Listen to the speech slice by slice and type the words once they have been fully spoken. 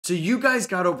So you guys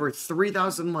got over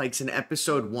 3,000 likes in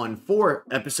episode 1 for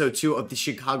episode 2 of the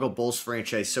Chicago Bulls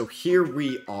franchise. So here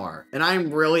we are. And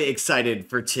I'm really excited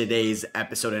for today's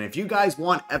episode. And if you guys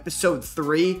want episode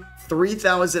 3,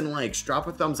 3,000 likes, drop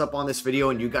a thumbs up on this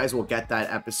video and you guys will get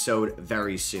that episode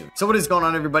very soon. So what is going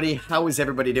on, everybody? How is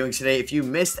everybody doing today? If you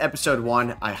missed episode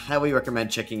 1, I highly recommend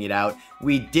checking it out.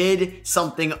 We did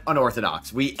something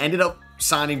unorthodox. We ended up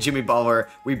signing Jimmy Butler.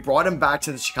 We brought him back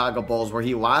to the Chicago Bulls where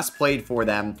he last played for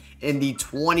them in the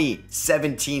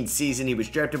 2017 season. He was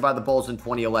drafted by the Bulls in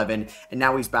 2011 and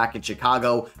now he's back in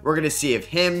Chicago. We're going to see if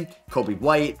him, Coby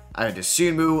White,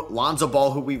 Dosunmu, Lonzo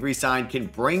Ball, who we re-signed, can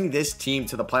bring this team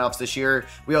to the playoffs this year.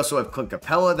 We also have Clint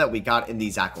Capella that we got in the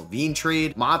Zach LaVine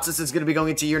trade. Motsis is going to be going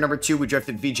into year number 2. We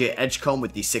drafted VJ Edgecombe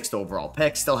with the 6th overall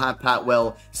pick. Still have Pat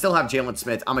Will. Still have Jalen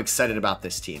Smith. I'm excited about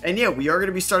this team. And yeah, we are going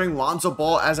to be starting Lonzo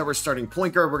Ball as our starting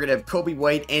point guard. We're going to have Coby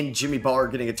White and Jimmy Butler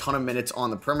getting a ton of minutes on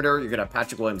the perimeter. You're going to have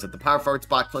Patrick Williams at the power forward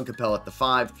spot, Clint Capella at the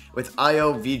 5, with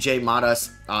Ayo, VJ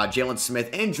Matas, Jalen Smith,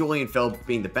 and Julian Phillips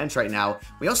being the bench right now.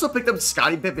 We also picked up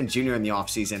Scottie Pippen Jr. in the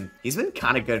offseason. He's been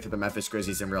kind of good for the Memphis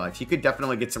Grizzlies in real life. He could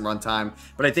definitely get some run time,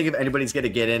 but I think if anybody's going to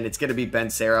get in, it's going to be Ben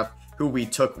Seraph, who we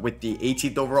took with the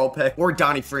 18th overall pick, or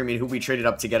Donnie Freeman, who we traded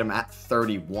up to get him at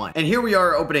 31. And here we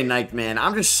are opening night, man.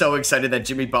 I'm just so excited that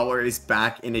Jimmy Butler is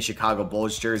back in a Chicago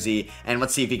Bulls jersey, and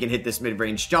let's see if he can hit this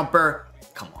mid-range jumper.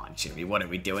 Come on, Jimmy, what are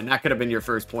we doing? That could have been your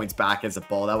first points back as a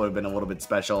Bull. That would have been a little bit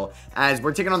special. As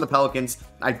we're taking on the Pelicans,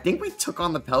 I think we took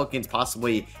on the Pelicans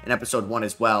possibly in episode 1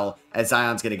 as well, as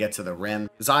Zion's going to get to the rim.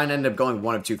 Zion ended up going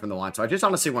 1 of 2 from the line, so I just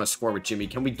honestly want to score with Jimmy.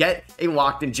 Can we get a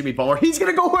locked-in Jimmy Butler? He's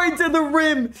going to go right to the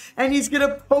rim, and he's going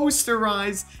to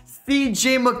posterize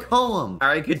CJ McCollum. All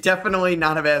right, could definitely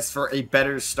not have asked for a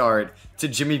better start to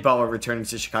Jimmy Butler returning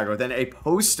to Chicago than a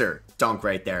poster dunk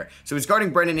right there. So he's guarding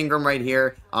Brandon Ingram right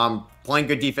here. Playing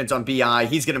good defense on BI.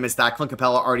 He's going to miss that. Clint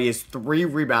Capella already has 3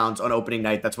 rebounds on opening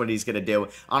night. That's what he's going to do.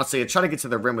 Honestly, I try to get to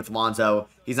the rim with Lonzo.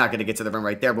 He's not going to get to the rim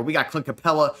right there, but we got Clint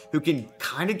Capella who can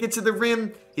kind of get to the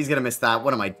rim. He's going to miss that.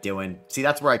 What am I doing? See,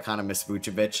 that's where I kind of miss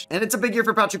Vucevic. And it's a big year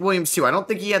for Patrick Williams too. I don't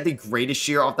think he had the greatest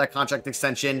year off that contract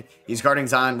extension. He's guarding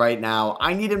Zion right now.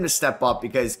 I need him to step up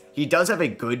because he does have a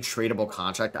good tradable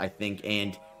contract, I think,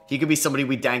 and he could be somebody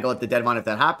we dangle at the deadline if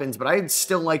that happens, but I'd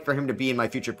still like for him to be in my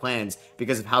future plans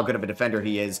because of how good of a defender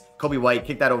he is. Coby White,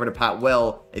 kick that over to Pat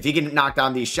Will. If he can knock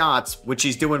down these shots, which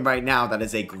he's doing right now, that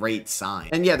is a great sign.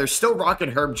 And yeah, they're still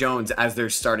rocking Herb Jones as their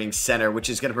starting center, which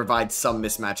is going to provide some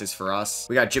mismatches for us.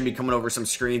 We got Jimmy coming over some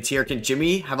screens here. Can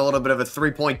Jimmy have a little bit of a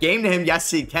 3-point game to him? Yes,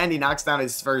 he can. He knocks down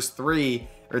his first 3.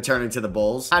 Returning to the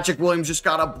Bulls. Patrick Williams just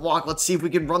got a block. Let's see if we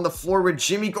can run the floor with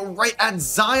Jimmy. Go right at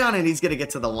Zion, and he's going to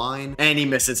get to the line. And he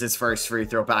misses his first free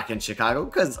throw back in Chicago,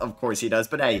 because of course he does.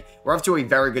 But hey, we're off to a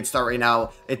very good start right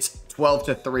now. It's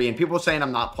 12-3, and people are saying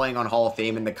I'm not playing on Hall of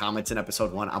Fame in the comments in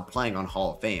episode 1. I'm playing on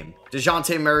Hall of Fame.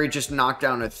 DeJounte Murray just knocked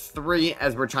down a 3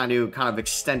 as we're trying to kind of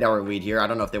extend our lead here. I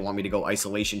don't know if they want me to go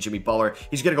isolation Jimmy Butler.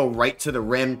 He's going to go right to the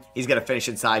rim. He's going to finish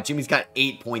inside. Jimmy's got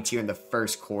 8 points here in the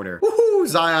first quarter. Woohoo!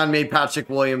 Zion made Patrick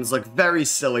Williams look very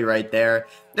silly right there.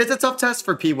 It's a tough test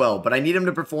for P. Will, but I need him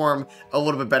to perform a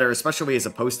little bit better, especially as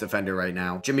a post defender right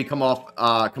now. Jimmy coming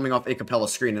off a Capella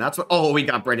screen, and that's what. Oh, we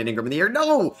got Brandon Ingram in the air.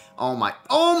 No! Oh my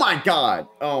God.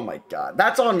 Oh my God.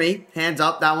 That's on me. Hands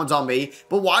up. That one's on me.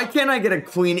 But why can't I get a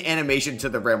clean animation to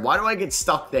the rim? Why do I get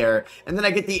stuck there? And then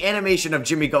I get the animation of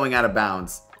Jimmy going out of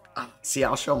bounds. See,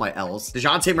 I'll show my L's.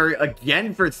 DeJounte Murray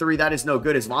again for 3. That is no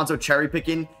good. Is Lonzo cherry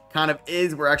picking? Kind of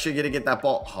is. We're actually going to get that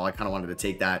ball. Oh, I kind of wanted to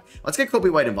take that. Let's get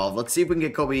Coby White involved. Let's see if we can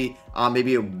get Coby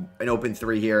maybe an open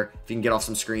 3 here. If he can get off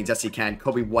some screens. Yes, he can.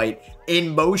 Coby White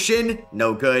in motion.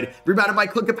 No good. Rebounded by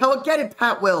Clint Capella. Get it,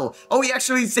 Pat Will. Oh, he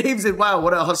actually saves it. Wow,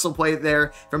 what a hustle play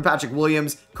there from Patrick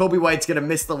Williams. Coby White's going to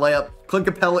miss the layup. Clint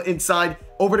Capella inside.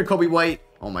 Over to Coby White.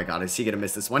 Oh my God, is he going to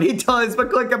miss this one? He does,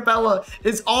 but Clint Capella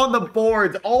is on the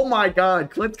board. Oh my God,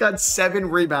 Clint's got 7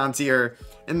 rebounds here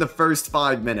in the first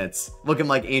 5 minutes. Looking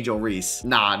like Angel Reese.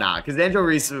 Nah, because Angel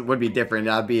Reese would be different.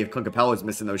 That'd be if Clint Capella was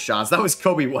missing those shots. That was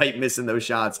Coby White missing those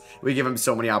shots. We give him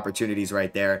so many opportunities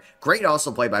right there. Great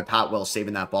also play by Pat Will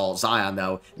saving that ball. Zion,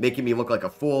 though, making me look like a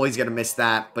fool. He's going to miss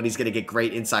that, but he's going to get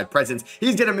great inside presence.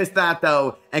 He's going to miss that,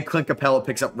 though, and Clint Capella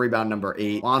picks up rebound number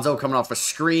 8. Lonzo coming off a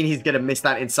screen. He's going to miss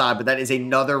that inside, but that is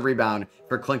another rebound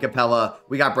for Clint Capella.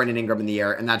 We got Brandon Ingram in the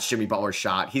air, and that's Jimmy Butler's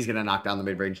shot. He's going to knock down the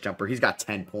mid-range jumper. He's got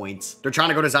 10 points. They're trying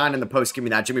to go to Zion in the post. Give me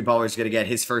that. Jimmy Butler's going to get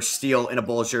his first steal in a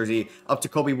Bulls jersey up to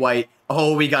Coby White.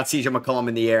 Oh, we got CJ McCollum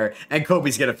in the air, and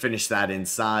Kobe's going to finish that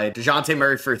inside. DeJounte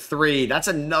Murray for 3. That's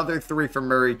another 3 for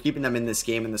Murray, keeping them in this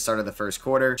game in the start of the first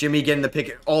quarter. Jimmy getting the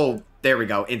pick. Oh, there we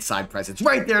go. Inside presence.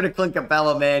 Right there to Clint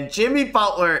Capella, man. Jimmy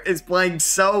Butler is playing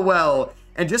so well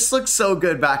and just looks so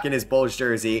good back in his Bulls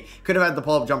jersey. Could have had the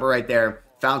pull-up jumper right there.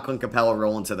 Found Clint Capella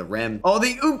rolling to the rim. Oh,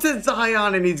 the oop to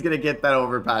Zion, and he's going to get that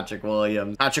over Patrick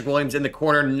Williams. Patrick Williams in the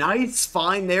corner. Nice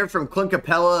find there from Clint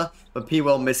Capella, but P.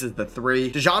 Will misses the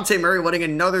three. DeJounte Murray letting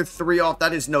another three off.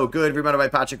 That is no good. Rebounded by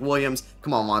Patrick Williams.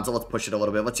 Come on, Lonzo. Let's push it a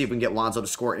little bit. Let's see if we can get Lonzo to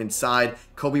score inside.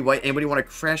 Kobe White. Anybody want to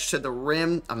crash to the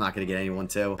rim? I'm not going to get anyone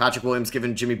to. Patrick Williams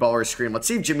giving Jimmy Butler a screen. Let's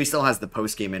see if Jimmy still has the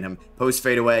post game in him. Post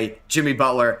fadeaway. Jimmy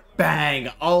Butler. Bang.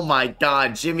 Oh my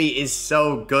God. Jimmy is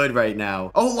so good right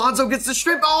now. Oh, Lonzo gets the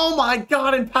strip. Oh my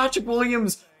God. And Patrick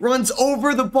Williams runs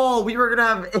over the ball. We were going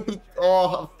to have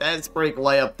a fast break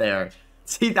layup there.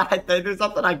 See that? There's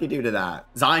nothing I can do to that.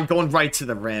 Zion going right to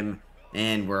the rim.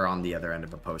 And we're on the other end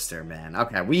of a poster, man.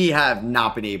 Okay, we have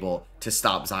not been able to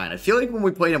stop Zion. I feel like when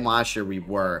we played him last year, we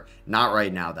were. Not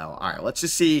right now, though. All right, let's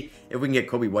just see if we can get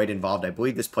Kobe White involved. I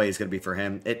believe this play is going to be for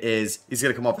him. It is. He's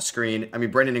going to come off a screen. I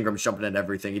mean, Brandon Ingram's jumping at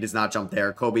everything. He does not jump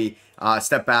there. Kobe,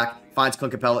 step back, finds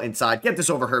Clint Capella inside. Get this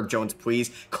over Herb Jones,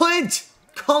 please. Clint!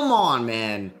 Come on,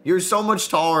 man. You're so much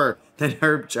taller than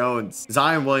Herb Jones.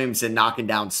 Zion Williamson knocking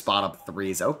down spot-up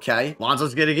threes. Okay.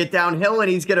 Lonzo's going to get downhill, and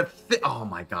he's going to fit. Oh,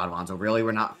 my God, Lonzo. Really?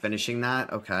 We're not finishing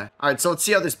that? Okay. All right, so let's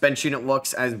see how this bench unit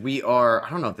looks as we are. I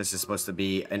don't know if this is supposed to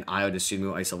be an Ayo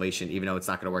Dosunmu isolation, even though it's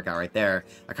not going to work out right there.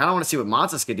 I kind of want to see what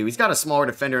Montes can do. He's got a smaller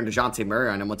defender in DeJounte Murray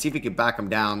on him. Let's see if he can back him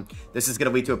down. This is going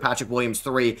to lead to a Patrick Williams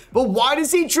three. But why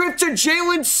does he drift to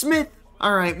Jalen Smith?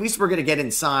 All right, at least we're going to get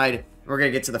inside. We're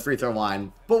going to get to the free throw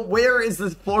line. But where is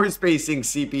the floor spacing,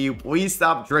 CPU? Please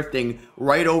stop drifting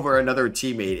right over another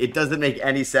teammate. It doesn't make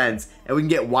any sense. And we can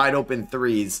get wide open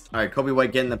threes. All right, Kobe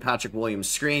White getting the Patrick Williams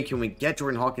screen. Can we get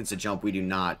Jordan Hawkins to jump? We do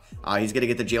not. He's going to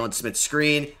get the Jalen Smith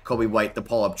screen. Kobe White, the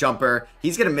pull-up jumper.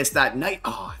 He's going to miss that night.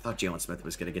 Oh, I thought Jalen Smith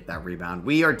was going to get that rebound.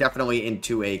 We are definitely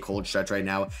into a cold stretch right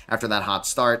now after that hot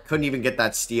start. Couldn't even get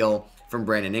that steal from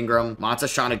Brandon Ingram.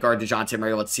 Montes trying to guard DeJounte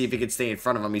Murray. Let's see if he can stay in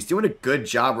front of him. He's doing a good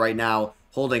job right now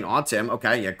holding on to him.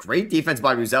 Okay, yeah, great defense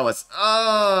by Buzelis.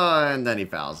 And then he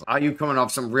fouls. You coming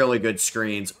off some really good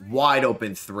screens. Wide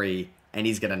open three, and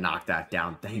he's going to knock that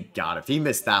down. Thank God. If he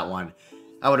missed that one,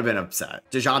 I would have been upset.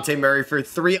 DeJounte Murray for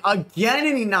three again,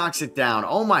 and he knocks it down.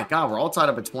 Oh my God, we're all tied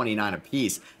up at 29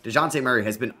 apiece. DeJounte Murray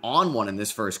has been on one in this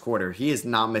first quarter. He is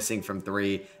not missing from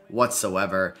three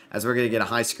whatsoever, as we're going to get a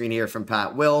high screen here from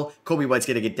Pat Will. Kobe White's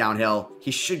going to get downhill. He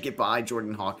should get by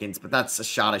Jordan Hawkins, but that's a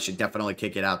shot I should definitely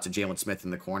kick it out to Jalen Smith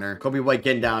in the corner. Kobe White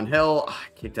getting downhill.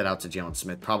 Kicked it out to Jalen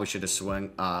Smith. Probably should have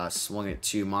swung it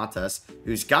to Montes,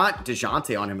 who's got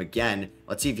DeJounte on him again.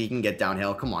 Let's see if he can get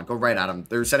downhill. Come on, go right at him.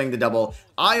 They're setting the double.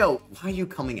 Ayo, why are you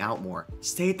coming out more?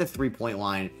 Stay at the three-point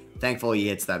line. Thankfully, he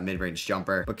hits that mid-range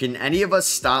jumper. But can any of us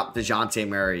stop DeJounte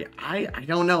Murray? I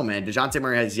don't know, man. DeJounte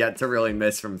Murray has yet to really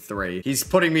miss from three. He's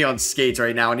putting me on skates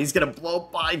right now, and he's going to blow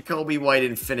by Kobe White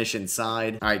and finish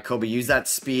inside. All right, Kobe, use that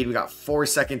speed. We got 4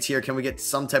 seconds here. Can we get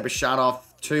some type of shot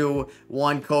off? 2,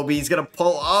 1. Kobe, he's going to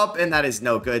pull up, and that is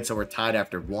no good, so we're tied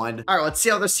after 1. All right, let's see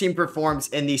how this team performs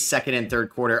in the second and third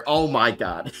quarter. Oh, my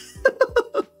God.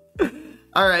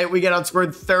 All right, we get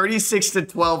outscored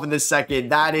 36-12 in the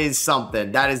second. That is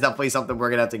something. That is definitely something we're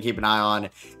going to have to keep an eye on.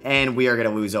 And we are going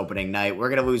to lose opening night. We're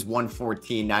going to lose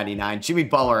 114-99. Jimmy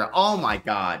Butler, oh my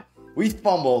God. We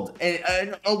fumbled.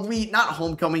 An elite, not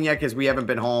homecoming yet because we haven't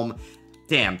been home.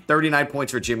 Damn, 39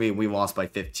 points for Jimmy, and we lost by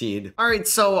 15. All right,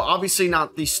 so obviously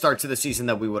not the start to the season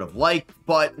that we would have liked,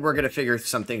 but we're going to figure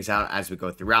some things out as we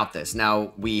go throughout this.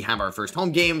 Now, we have our first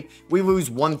home game. We lose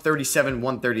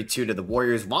 137-132 to the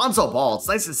Warriors. Lonzo Ball, it's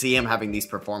nice to see him having these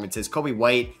performances. Kobe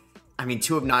White, I mean,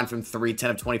 2 of 9 from 3, 10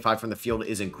 of 25 from the field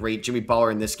isn't great. Jimmy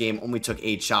Butler in this game only took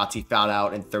 8 shots. He fouled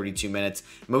out in 32 minutes.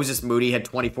 Moses Moody had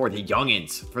 24. The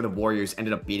youngins for the Warriors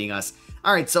ended up beating us.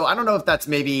 All right, so I don't know if that's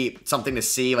maybe something to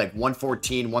see, like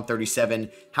 114, 137.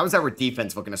 How is our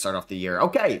defense looking to start off the year?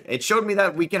 Okay, it showed me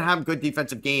that we can have good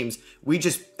defensive games. We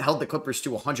just held the Clippers to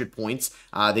 100 points.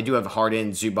 They do have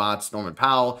Harden, Zubats, Norman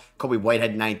Powell. Kobe White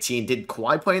had 19. Did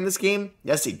Kawhi play in this game?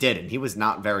 Yes, he did, and he was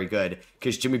not very good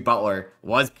because Jimmy Butler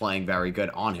was playing very good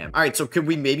on him. All right, so could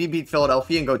we maybe beat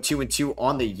Philadelphia and go 2-2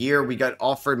 on the year? We got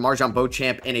offered Marjon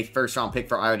Beauchamp and a first-round pick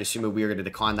for Ayo Dosunmu. We were going to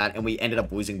decline that, and we ended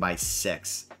up losing by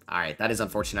 6. All right, that is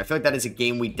unfortunate. I feel like that is a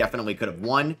game we definitely could have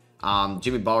won.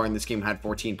 Jimmy Butler in this game had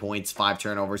 14 points, 5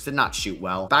 turnovers, did not shoot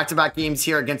well. Back-to-back games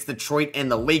here against Detroit and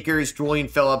the Lakers. Julian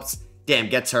Phillips damn,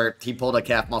 gets hurt. He pulled a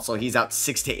calf muscle. He's out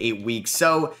 6 to 8 weeks.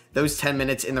 So those 10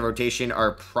 minutes in the rotation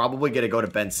are probably going to go to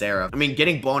Ben Serra. I mean,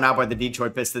 getting blown out by the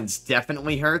Detroit Pistons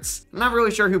definitely hurts. I'm not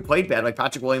really sure who played bad. Like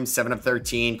Patrick Williams, 7 of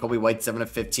 13. Coby White, 7 of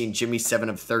 15. Jimmy, 7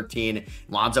 of 13.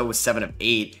 Lonzo was 7 of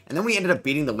 8. And then we ended up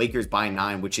beating the Lakers by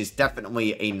 9, which is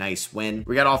definitely a nice win.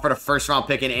 We got offered a first-round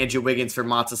pick in Andrew Wiggins for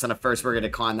Matas on a first. We're going to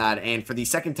decline that. And for the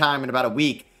second time in about a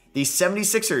week, the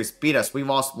 76ers beat us. We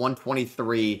lost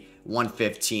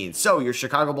 123-115. So your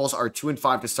Chicago Bulls are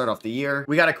 2-5 to start off the year.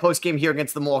 We got a close game here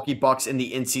against the Milwaukee Bucks in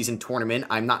the in-season tournament.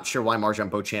 I'm not sure why MarJon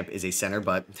Beauchamp is a center,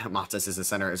 but Matas is a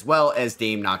center, as well as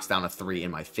Dame knocks down a 3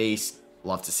 in my face.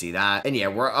 Love to see that. And yeah,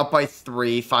 we're up by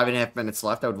 3, 5.5 minutes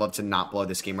left. I would love to not blow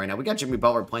this game right now. We got Jimmy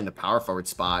Butler playing the power forward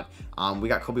spot. We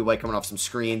got Coby White coming off some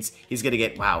screens. He's going to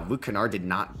get, wow, Luke Kennard did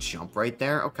not jump right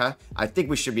there. Okay. I think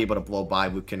we should be able to blow by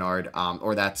Luke Kennard.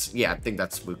 Or that's, yeah, I think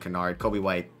that's Luke Kennard. Coby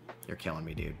White, you're killing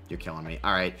me, dude. You're killing me.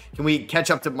 All right. Can we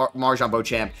catch up to MarJon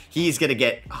Beauchamp? He's going to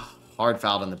get... hard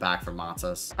fouled in the back for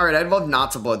Matas. All right, I'd love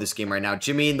not to blow this game right now.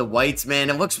 Jimmy and the Whites,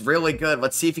 man, it looks really good.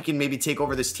 Let's see if he can maybe take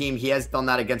over this team. He has done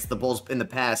that against the Bulls in the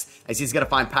past, as he's going to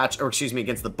find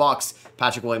against the Bucks.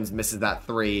 Patrick Williams misses that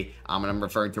 3. And I'm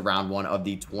referring to round 1 of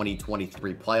the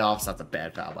 2023 playoffs. That's a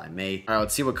bad foul by me. All right,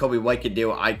 let's see what Coby White can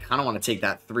do. I kind of want to take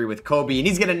that 3 with Coby, and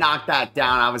he's going to knock that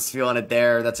down. I was feeling it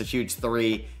there. That's a huge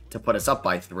 3 to put us up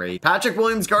by 3. Patrick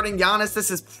Williams guarding Giannis. This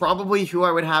is probably who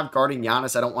I would have guarding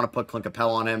Giannis. I don't want to put Clint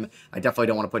Capella on him. I definitely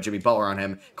don't want to put Jimmy Butler on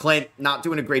him. Clint not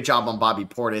doing a great job on Bobby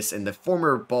Portis, and the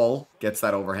former Bull gets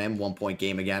that over him. 1-point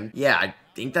game again. Yeah, I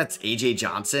think that's AJ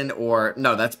Johnson, or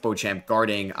no, that's Beauchamp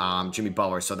guarding Jimmy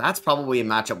Butler. So that's probably a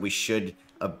matchup we should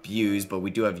abuse, but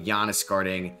we do have Giannis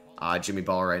guarding Jimmy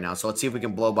Butler right now. So let's see if we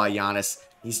can blow by Giannis.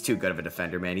 He's too good of a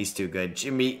defender, man. He's too good.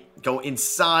 Jimmy, go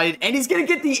inside, and he's going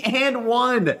to get the and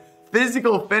 1.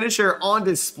 Physical finisher on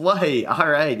display. All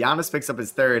right, Giannis picks up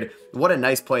his 3rd. What a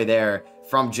nice play there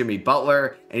from Jimmy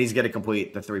Butler, and he's going to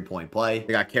complete the 3-point play.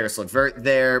 We got Caris LeVert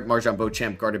there. MarJon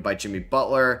Beauchamp guarded by Jimmy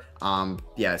Butler.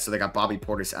 Yeah, so they got Bobby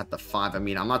Portis at the 5. I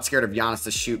mean, I'm not scared of Giannis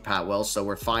to shoot, Pat Will, so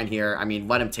we're fine here. I mean,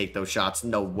 let him take those shots.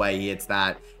 No way he hits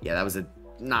that. Yeah, that was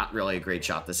not really a great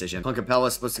shot decision. Clint Capella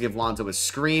is supposed to give Lonzo a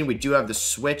screen. We do have the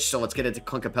switch, so let's get it to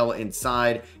Clint Capella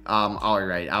inside. All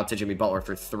right, out to Jimmy Butler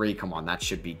for 3. Come on, that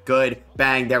should be good.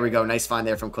 Bang, there we go. Nice find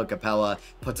there from Clint Capella.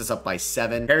 Puts us up by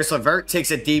 7. Caris LeVert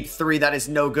takes a deep 3. That is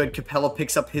no good. Capella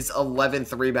picks up his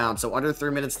 11th rebound. So under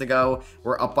 3 minutes to go.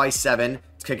 We're up by 7.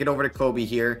 Let's kick it over to Coby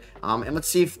here. And let's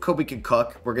see if Coby can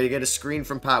cook. We're going to get a screen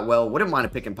from Pat Will. Wouldn't mind a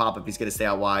pick and pop if he's going to stay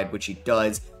out wide, which he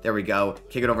does. There we go.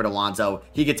 Kick it over to Lonzo.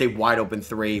 He gets a wide open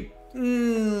 3.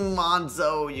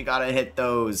 Lonzo, you got to hit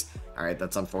those. All right,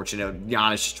 that's unfortunate.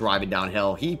 Giannis driving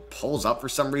downhill. He pulls up for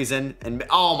some reason. And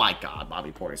oh my God,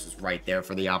 Bobby Portis is right there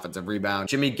for the offensive rebound.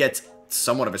 Jimmy gets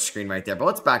somewhat of a screen right there, but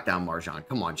let's back down MarJon.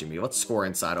 Come on, Jimmy. Let's score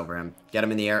inside over him. Get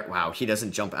him in the air. Wow, he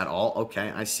doesn't jump at all.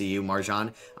 Okay, I see you,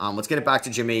 MarJon. Let's get it back to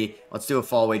Jimmy. Let's do a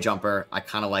fall-away jumper. I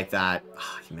kind of like that.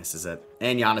 He misses it.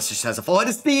 And Giannis just has a full head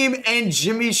of steam, and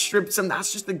Jimmy strips him.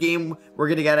 That's just the game we're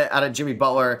going to get out of Jimmy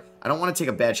Butler. I don't want to take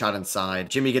a bad shot inside.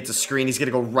 Jimmy gets a screen. He's going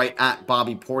to go right at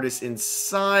Bobby Portis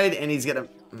inside, and he's going to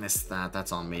miss that.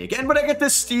 That's on me again, but I get the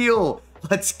steal.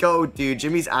 Let's go, dude.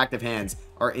 Jimmy's active hands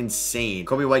are insane.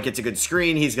 Coby White gets a good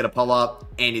screen. He's going to pull up,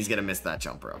 and he's going to miss that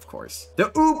jumper, of course.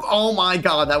 The oop. Oh, my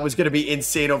God. That was going to be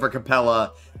insane over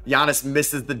Capella. Giannis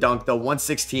misses the dunk, though.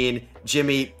 116.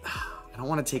 Jimmy... I don't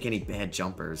want to take any bad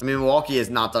jumpers. I mean, Milwaukee has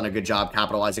not done a good job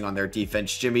capitalizing on their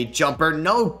defense. Jimmy, jumper,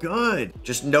 no good.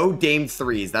 Just no Dame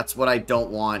 3s. That's what I don't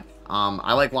want.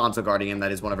 I like Lonzo guarding him.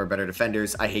 That is one of our better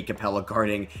defenders. I hate Capella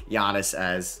guarding Giannis,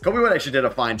 as Coby White actually did a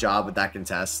fine job with that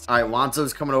contest. All right,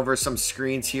 Lonzo's coming over some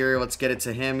screens here. Let's get it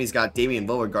to him. He's got Damian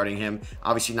Lillard guarding him.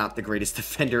 Obviously not the greatest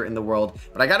defender in the world,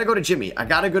 but I got to go to Jimmy. I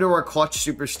got to go to our clutch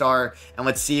superstar, and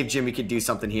let's see if Jimmy can do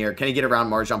something here. Can he get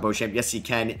around MarJon Beauchamp? Yes, he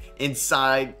can.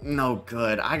 Inside, no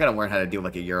good. I got to learn how to do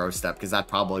like a Euro step, because that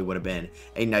probably would have been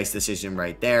a nice decision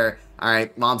right there. All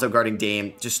right, Lonzo guarding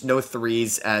Dame. Just no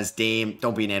 3s as Dame.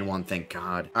 Don't be an N1, thank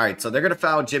God. All right, so they're going to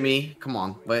foul Jimmy. Come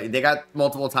on. But they got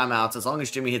multiple timeouts. As long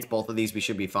as Jimmy hits both of these, we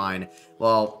should be fine.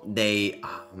 Well, they...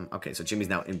 okay, so Jimmy's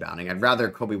now inbounding. I'd rather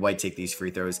Coby White take these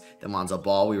free throws than Lonzo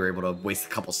Ball. We were able to waste a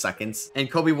couple seconds. And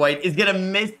Coby White is going to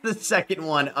miss the second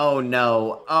one. Oh,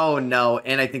 no. Oh, no.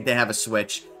 And I think they have a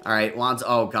switch. All right, Lonzo.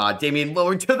 Oh, God. Damian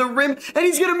Lillard to the rim, and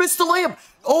he's going to miss the layup.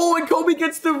 Oh, and Coby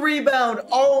gets the rebound.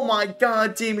 Oh, my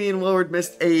God. Damian Lillard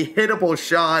missed a hittable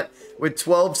shot with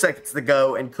 12 seconds to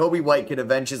go, and Coby White could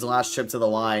avenge his last trip to the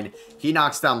line. He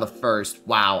knocks down the first.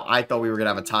 Wow, I thought we were going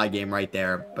to have a tie game right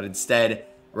there, but instead,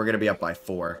 we're going to be up by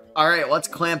 4. All right, let's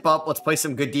clamp up. Let's play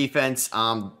some good defense.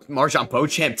 MarJon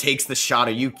Beauchamp takes the shot.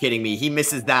 Are you kidding me? He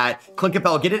misses that. Clint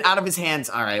Capella, get it out of his hands.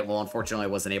 All right, well, unfortunately, I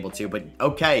wasn't able to. But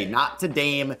okay, not to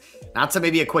Dame. Not to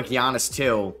maybe a quick Giannis,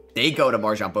 too. They go to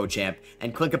MarJon Beauchamp.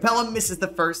 And Clint Capella misses the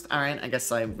first. All right, I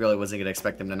guess I really wasn't going to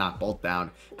expect him to knock both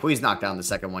down. Please knock down the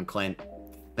second one, Clint.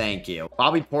 Thank you.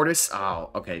 Bobby Portis. Oh,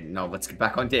 okay. No, let's get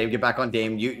back on Dame. Get back on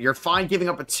Dame. You're fine giving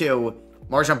up a 2.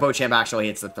 MarJon Beauchamp actually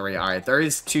hits the 3. All right, there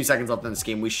is 2 seconds left in this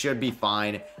game. We should be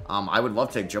fine. I would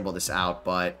love to dribble this out,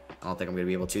 but I don't think I'm going to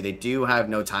be able to. They do have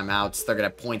no timeouts. They're going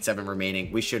to have 0.7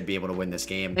 remaining. We should be able to win this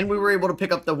game. And we were able to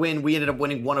pick up the win. We ended up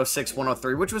winning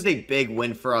 106-103, which was a big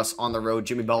win for us on the road.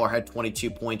 Jimmy Butler had 22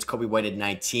 points. Coby White had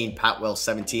 19. Pat Will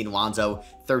 17. Lonzo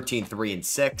 13, 3, and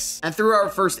 6. And through our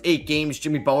first 8 games,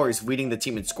 Jimmy Butler is leading the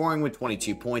team in scoring with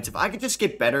 22 points. If I could just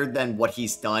get better than what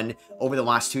he's done over the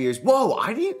last 2 years. Whoa,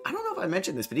 I don't know if I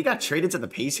mentioned this, but he got traded to the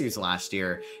Pacers last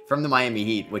year from the Miami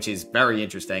Heat, which is very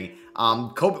interesting.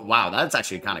 Wow, that's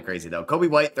actually kind of crazy though. Coby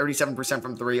White, 37%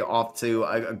 from 3, off to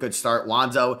a good start.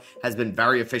 Lonzo has been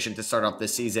very efficient to start off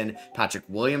this season. Patrick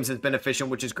Williams has been efficient,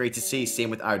 which is great to see. Same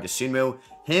with Ayo Dosunmu.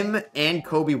 Him and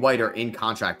Coby White are in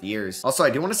contract years. Also, I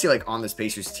do want to see like on this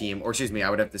Pacers team, or excuse me, I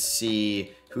would have to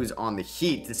see who's on the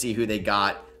Heat to see who they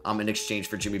got in exchange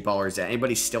for Jimmy Butler. Is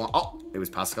anybody still on? Oh, it was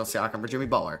Pascal Siakam for Jimmy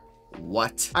Butler.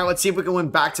 What? All right, let's see if we can win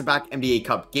back-to-back NBA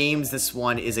Cup games. This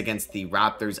one is against the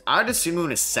Raptors. I'd assume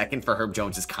in a second for Herb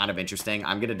Jones is kind of interesting.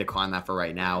 I'm going to decline that for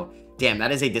right now. Damn,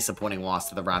 that is a disappointing loss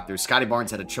to the Raptors. Scotty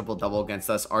Barnes had a triple-double against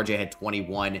us. RJ had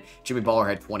 21. Jimmy Butler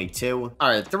had 22. All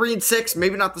right, 3-6.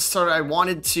 Maybe not the start I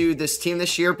wanted to this team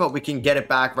this year, but we can get it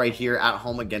back right here at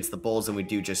home against the Bulls, and we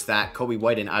do just that. Coby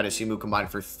White and Ayo Dosunmu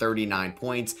combined for 39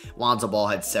 points. Lonzo Ball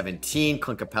had 17.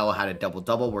 Clint Capella had a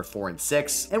double-double. We're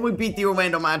 4-6. And we beat the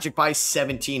Orlando Magic by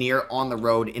 17 here on the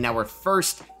road in our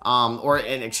first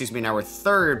in our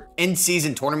third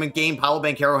in-season tournament game. Paolo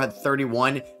Banchero had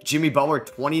 31. Jimmy Butler,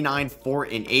 29, 4,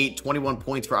 and 8. 21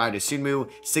 points for Ayo Dosunmu.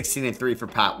 16 and 3 for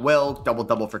Pat Will.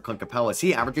 Double-double for Clint Capella. Is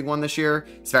he averaging 1 this year?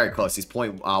 It's very close. He's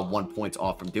 0.1 points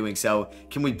off from doing so.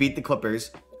 Can we beat the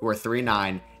Clippers, who are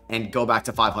 3-9? And go back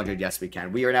to 500? Yes, we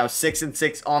can. We are now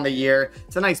 6-6 on the year.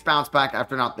 It's a nice bounce back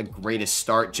after not the greatest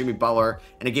start. Jimmy Butler,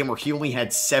 in a game where he only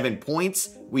had 7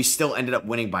 points, we still ended up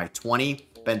winning by 20.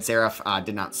 Ben Seraph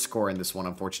did not score in this one,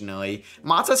 unfortunately.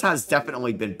 Matas has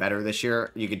definitely been better this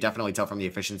year. You could definitely tell from the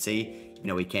efficiency. You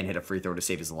know, he can't hit a free throw to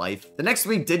save his life. The next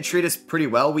week did treat us pretty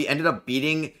well. We ended up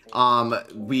beating,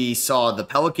 we saw the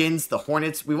Pelicans, the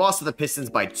Hornets. We lost to the Pistons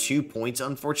by 2 points,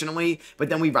 unfortunately. But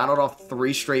then we rattled off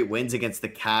 3 straight wins against the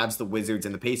Cavs, the Wizards,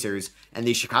 and the Pacers. And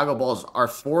the Chicago Bulls are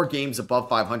 4 games above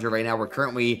 500 right now. We're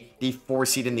currently the 4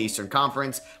 seed in the Eastern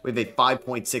Conference. We have a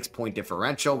 5.6 point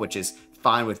differential, which is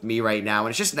fine with me right now. And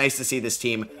it's just nice to see this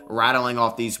team rattling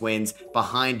off these wins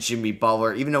behind Jimmy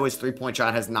Butler. Even though his three-point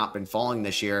shot has not been falling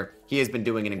this year, he has been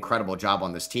doing an incredible job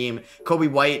on this team. Coby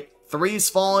White, 3 is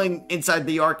falling inside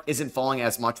the arc, isn't falling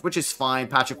as much, which is fine.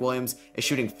 Patrick Williams is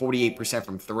shooting 48%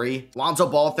 from 3. Lonzo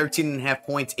Ball, 13.5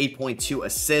 points, 8.2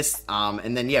 assists.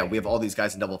 And then, yeah, we have all these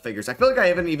guys in double figures. I feel like I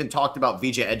haven't even talked about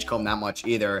VJ Edgecombe that much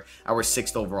either, our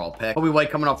 6th overall pick. Coby White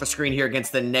coming off the screen here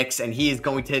against the Knicks, and he is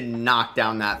going to knock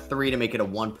down that 3 to make it a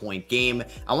 1-point game.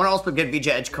 I want to also get VJ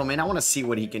Edgecombe in. I want to see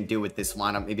what he can do with this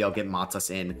lineup. Maybe I'll get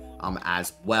Matas in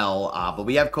as well. But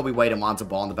we have Coby White and Lonzo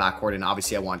Ball in the backcourt, and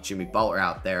obviously I want Jimmy Butler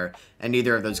out there. And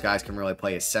neither of those guys can really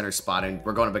play a center spot. And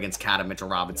we're going up against Cat and Mitchell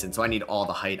Robinson, so I need all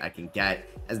the height I can get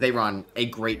as they run a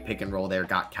great pick and roll there.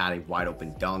 Got Cat a wide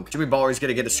open dunk. Jimmy Butler is going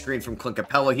to get a screen from Clint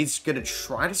Capella. He's going to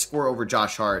try to score over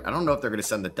Josh Hart. I don't know if they're going to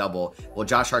send the double. Will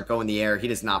Josh Hart go in the air? He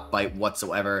does not bite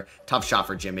whatsoever. Tough shot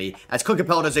for Jimmy. As Clint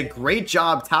Capella does a great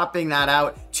job tapping that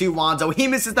out to Lonzo. He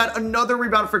misses that. Another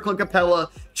rebound for Clint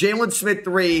Capella. Jalen Smith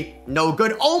 3. No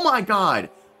good. Oh my God.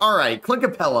 All right, Clint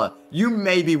Capella, you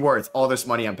may be worth all this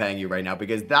money I'm paying you right now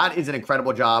because that is an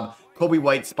incredible job. Coby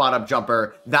White spot-up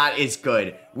jumper. That is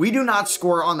good. We do not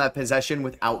score on that possession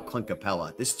without Clint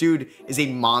Capella. This dude is a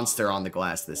monster on the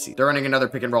glass this season. They're running another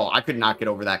pick and roll. I could not get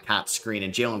over that Cat screen,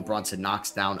 and Jalen Brunson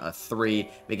knocks down a 3,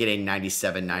 make it a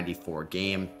 97-94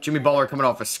 game. Jimmy Butler coming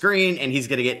off a screen, and he's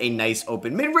going to get a nice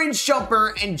open mid-range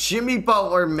jumper, and Jimmy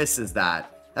Butler misses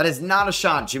that. That is not a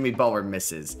shot Jimmy Butler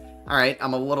misses. All right,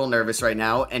 I'm a little nervous right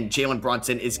now, and Jalen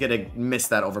Brunson is going to miss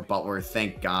that over Butler.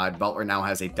 Thank God. Butler now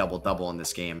has a double-double in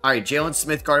this game. All right, Jalen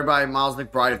Smith guarded by Miles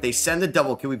McBride. If they send the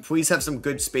double, can we please have some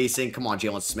good spacing? Come on,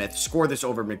 Jalen Smith. Score this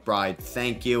over McBride.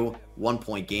 Thank you.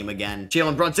 1-point game again.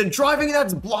 Jalen Brunson driving,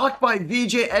 that's blocked by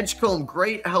VJ Edgecombe.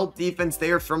 Great help defense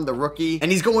there from the rookie.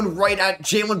 And he's going right at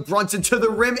Jalen Brunson to the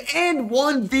rim and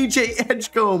one VJ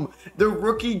Edgecombe. The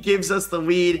rookie gives us the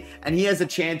lead, and he has a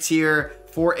chance here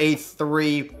for a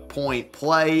 3-point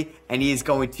play, and he's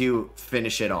going to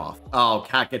finish it off. Oh,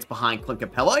 Cat gets behind Clint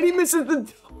Capella, and he misses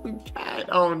the Cat.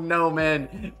 Oh no,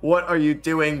 man. What are you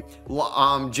doing?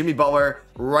 Jimmy Butler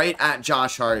right at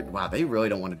Josh Hart. Wow, they really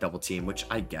don't want to double team, which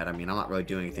I get. I mean, I'm not really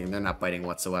doing anything. They're not biting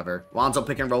whatsoever. Lonzo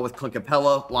pick and roll with Clint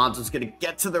Capella. Lonzo's going to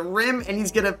get to the rim, and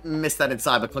he's going to miss that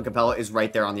inside, but Clint Capella is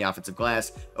right there on the offensive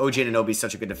glass. OG Anunoby's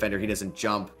such a good defender. He doesn't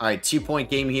jump. All right, 2-point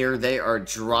game here. They are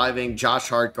driving. Josh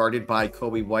Hart guarded by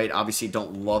Kobe White. Obviously,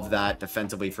 don't love that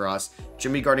defensively for us.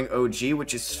 Jimmy guarding OG,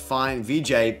 which is fine.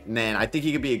 VJ, man, I think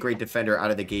he could be a great defender out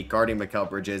of the gate, guarding Mikal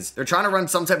Bridges. They're trying to run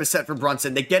some type of set for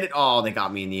Brunson. They get it. Oh, they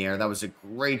got me in the air. That was a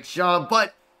great job,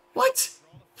 but what?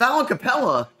 Foul on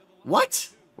Capella? What?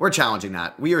 We're challenging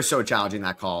that. We are so challenging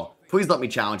that call. Please let me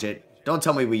challenge it. Don't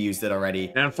tell me we used it already.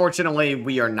 And unfortunately,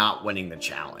 we are not winning the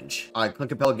challenge. All right, Clint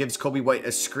Capella gives Kobe White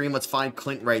a screen. Let's find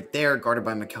Clint right there, guarded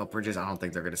by Mikal Bridges. I don't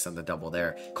think they're going to send the double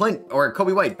there. Clint, or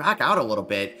Kobe White, back out a little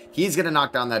bit. He's going to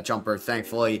knock down that jumper,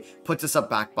 thankfully. Puts us up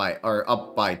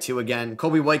by 2 again.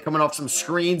 Kobe White coming off some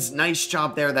screens. Nice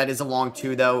job there. That is a long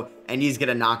 2, though. And he's going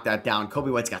to knock that down. Kobe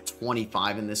White's got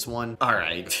 25 in this one. All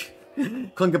right.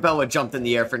 Clint Capella jumped in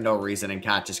the air for no reason, and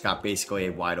Cat just got basically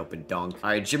a wide open dunk. All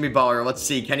right, Jimmy Butler, let's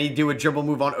see. Can he do a dribble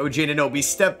move on OG Anunoby?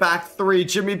 Step back 3.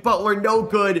 Jimmy Butler, no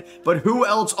good. But who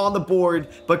else on the board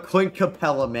but Clint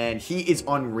Capella, man? He is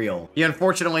unreal. He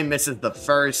unfortunately misses the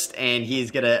first, and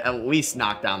he's going to at least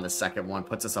knock down the second one.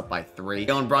 Puts us up by 3.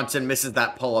 Jalen Brunson misses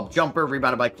that pull-up jumper.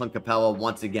 Rebounded by Clint Capella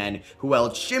once again. Who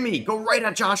else? Jimmy, go right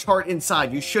at Josh Hart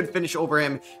inside. You should finish over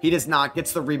him. He does not.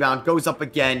 Gets the rebound. Goes up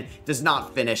again. Does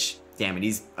not finish. Damn it,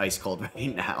 he's ice cold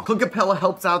right now. Clint Capella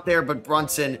helps out there, but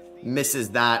Brunson misses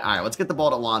that. All right, let's get the ball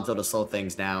to Lonzo to slow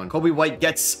things down. Kobe White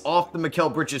gets off the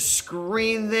Mikal Bridges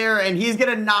screen there, and he's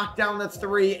going to knock down the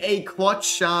 3. A clutch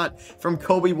shot from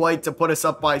Kobe White to put us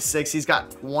up by 6. He's got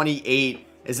 28.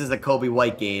 This is a Kobe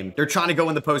White game. They're trying to go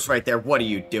in the post right there. What are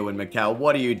you doing, Mikal?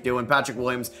 What are you doing? Patrick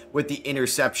Williams with the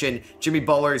interception. Jimmy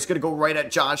Butler is going to go right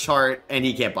at Josh Hart, and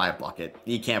he can't buy a bucket.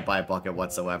 He can't buy a bucket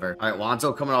whatsoever. All right,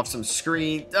 Lonzo coming off some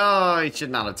screen. Oh, he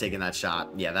should not have taken that shot.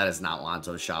 Yeah, that is not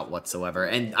Lonzo's shot whatsoever.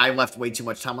 And I left way too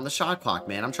much time on the shot clock,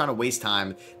 man. I'm trying to waste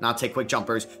time, not take quick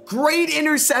jumpers. Great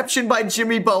interception by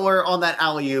Jimmy Butler on that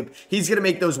alley-oop. He's going to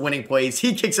make those winning plays.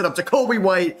 He kicks it up to Kobe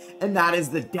White, and that is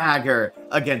the dagger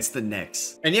against the Knicks.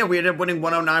 And yeah, we ended up winning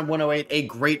 109-108. A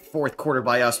great fourth quarter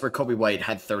by us where Kobe White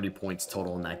had 30 points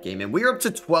total in that game. And we are up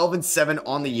to 12-7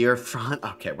 on the year.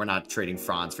 Okay, we're not trading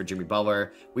Franz for Jimmy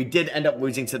Butler. We did end up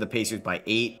losing to the Pacers by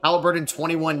 8. Halliburton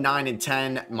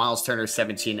 21-9-10. Miles Turner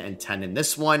 17-10 in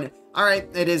this one. All right,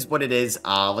 it is what it is.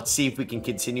 Let's see if we can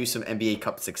continue some NBA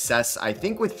Cup success. I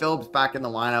think with Phillips back in the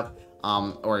lineup,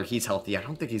 or he's healthy, I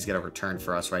don't think he's going to return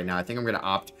for us right now. I think I'm going to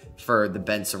opt for the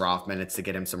Ben Saraff minutes to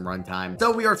get him some run time.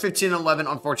 So we are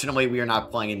 15-11. Unfortunately, we are not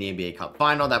playing in the NBA Cup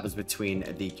final. That was between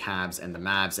the Cavs and the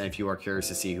Mavs. And if you are curious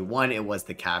to see who won, it was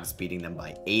the Cavs beating them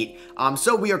by 8.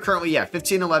 So we are currently,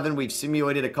 15-11. We've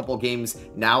simulated a couple games.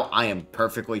 Now I am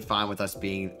perfectly fine with us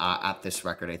being at this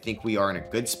record. I think we are in a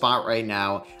good spot right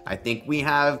now. I think we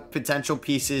have potential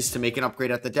pieces to make an upgrade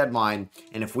at the deadline.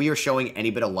 And if we are showing any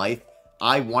bit of life,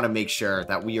 I want to make sure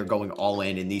that we are going all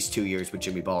in these 2 years with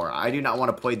Jimmy Butler. I do not want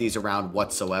to play these around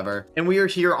whatsoever. And we are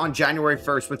here on January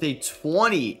 1st with a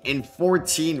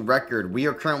 20-14 record. We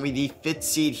are currently the 5th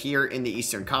seed here in the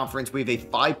Eastern Conference. We have a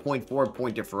 5.4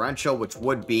 point differential, which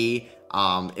would be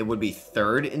it would be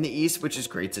 3rd in the East, which is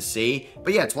great to see.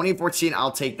 But yeah, 2014, I'll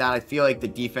take that. I feel like the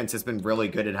defense has been really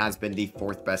good. It has been the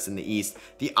 4th best in the East.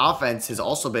 The offense has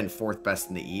also been 4th best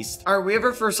in the East. All right, we have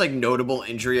our first notable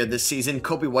injury of this season.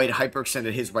 Kobe White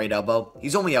hyperextended his right elbow.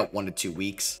 He's only out 1 to 2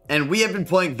 weeks. And we have been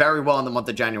playing very well in the month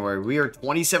of January. We are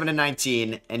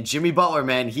 27-19, and Jimmy Butler,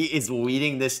 man, he is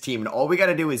leading this team. And all we got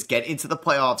to do is get into the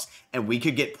playoffs, and we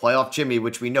could get playoff Jimmy,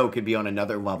 which we know could be on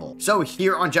another level. So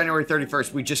here on January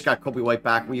 31st, we just got Kobe White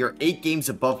back. We are 8 games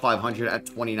above 500 at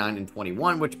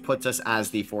 29-21, which puts us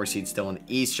as the 4 seed still in the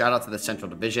East. Shout out to the Central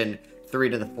Division. 3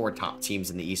 to the 4 top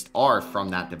teams in the East are from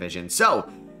that division. So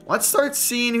let's start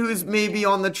seeing who's maybe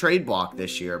on the trade block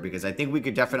this year, because I think we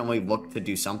could definitely look to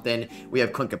do something. We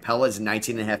have Clint Capella's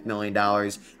 $19.5 million.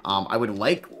 I would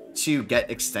like to get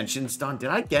extensions done. Did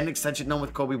I get an extension done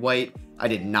with Coby White? I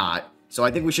did not. So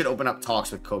I think we should open up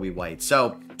talks with Coby White.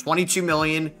 So 22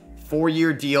 million,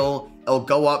 4-year deal. It'll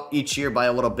go up each year by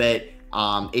a little bit.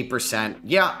 8%.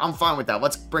 Yeah, I'm fine with that.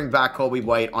 Let's bring back Coby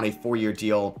White on a 4-year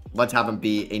deal. Let's have him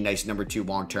be a nice number 2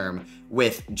 long-term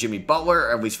with Jimmy Butler,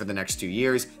 at least for the next 2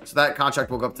 years. So that contract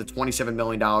will go up to $27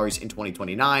 million in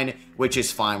 2029, which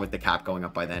is fine with the cap going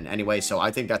up by then anyway. So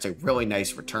I think that's a really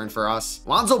nice return for us.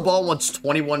 Lonzo Ball wants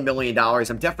 $21 million.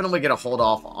 I'm definitely going to hold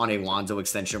off on a Lonzo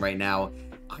extension right now.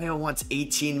 Io wants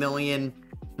 $18 million.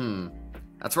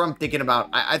 That's what I'm thinking about.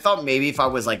 I thought maybe if I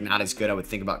was like not as good, I would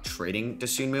think about trading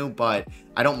Dosunmu, but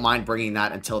I don't mind bringing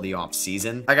that until the off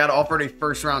season. I got offered a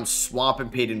 1st round swap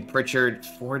and Peyton Pritchard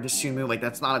for Dosunmu. Like,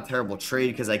 that's not a terrible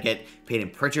trade because I get Peyton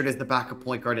Pritchard as the backup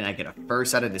point guard and I get a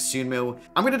 1st out of Dosunmu.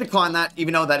 I'm going to decline that,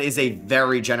 even though that is a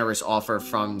very generous offer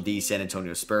from the San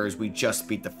Antonio Spurs. We just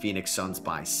beat the Phoenix Suns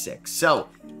by 6. So,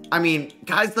 I mean,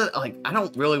 guys that, like, I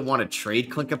don't really want to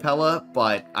trade Clint Capella,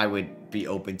 but I would be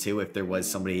open to if there was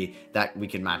somebody that we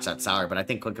can match that salary. But I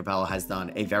think Clint Capella has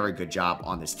done a very good job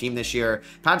on this team this year.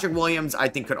 Patrick Williams, I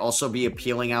think, could also be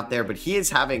appealing out there, but he is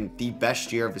having the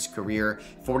best year of his career.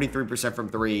 43% from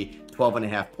 3,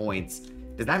 12.5 points.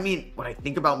 Does that mean when I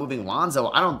think about moving Lonzo?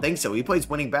 I don't think so. He plays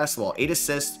winning basketball. 8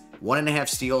 assists, 1.5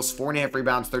 steals, 4.5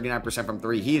 rebounds, 39% from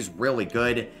 3. He is really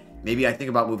good. Maybe I think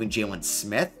about moving Jalen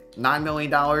Smith. $9 million.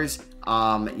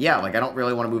 Yeah, like, I don't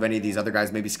really want to move any of these other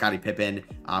guys. Maybe Scottie Pippen,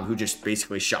 who just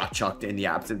basically shot chucked in the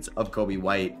absence of Coby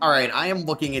White. All right, I am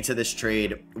looking into this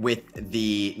trade with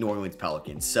the New Orleans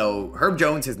Pelicans. So Herb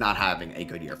Jones is not having a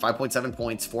good year. 5.7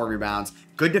 points, 4 rebounds.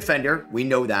 Good defender, we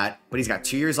know that, but he's got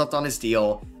 2 years left on his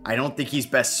deal. I don't think he's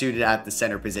best suited at the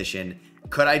center position.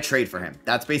 Could I trade for him?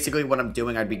 That's basically what I'm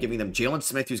doing. I'd be giving them Jalen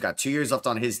Smith, who's got 2 years left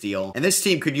on his deal. And this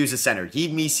team could use a center.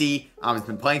 Yves Missi has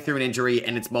been playing through an injury,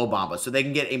 and it's Mo Bamba. So they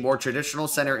can get a more traditional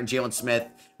center in Jalen Smith.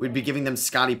 We'd be giving them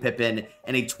Scottie Pippen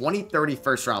and a 2030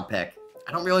 1st round pick.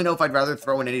 I don't really know if I'd rather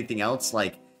throw in anything else.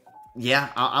 Like, yeah,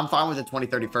 I'm fine with the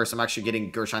 2030 first. I'm actually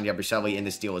getting Gershon Yabusele in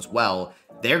this deal as well.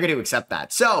 They're going to accept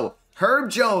that. So Herb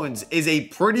Jones is a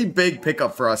pretty big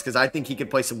pickup for us because I think he could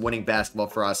play some winning basketball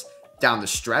for us down the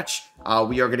stretch.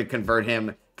 We are going to convert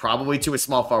him probably to a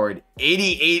small forward.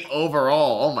 88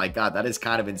 overall. Oh my God, that is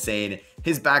kind of insane.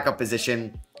 His backup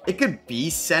position, it could be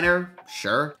center,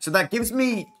 sure. So that gives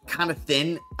me kind of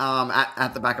thin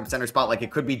at the backup center spot. Like,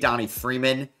 it could be Donnie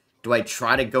Freeman. Do I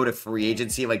try to go to free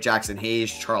agency like Jackson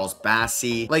Hayes, Charles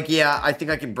Bassey? Like, yeah, I think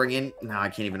I can bring in... No, I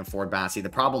can't even afford Bassey. The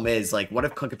problem is, like, what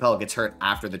if Clint Capella gets hurt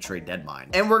after the trade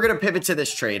deadline? And we're going to pivot to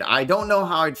this trade. I don't know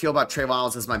how I'd feel about Trey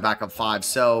Lyles as my backup 5,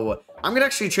 so I'm going to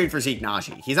actually trade for Zeke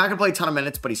Nnaji. He's not going to play a ton of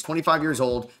minutes, but he's 25 years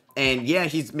old. And yeah,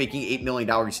 he's making $8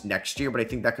 million next year, but I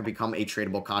think that could become a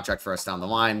tradable contract for us down the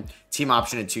line. Team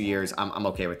option in 2 years. I'm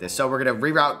okay with this. So we're going to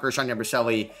reroute Gershon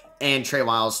Yabusele and Trey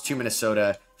Lyles to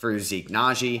Minnesota for Zeke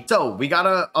Nnaji. So we got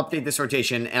to update this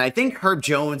rotation. And I think Herb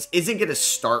Jones isn't going to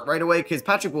start right away because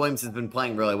Patrick Williams has been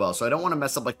playing really well. So I don't want to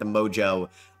mess up like the mojo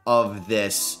of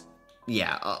this,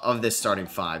 of this starting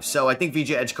 5. So I think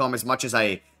VJ Edgecombe, as much as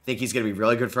I think he's going to be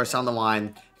really good for us on the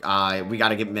line, we got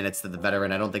to give minutes to the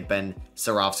veteran. I don't think Ben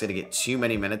Sarof's going to get too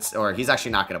many minutes, or he's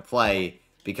actually not going to play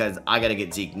because I got to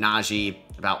get Zeke Nnaji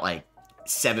about like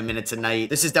 7 minutes a night.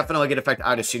 This is definitely going to affect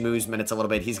Dosunmu's minutes a little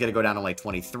bit. He's going to go down to like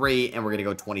 23, and we're going to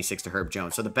go 26 to Herb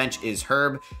Jones. So the bench is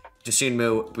Herb,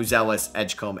 Dosunmu, Buzelis,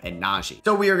 Edgecombe, and Nnaji.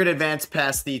 So we are going to advance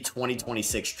past the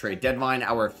 2026 trade deadline.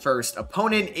 Our first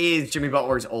opponent is Jimmy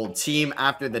Butler's old team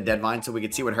after the deadline, so we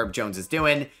can see what Herb Jones is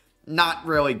doing. Not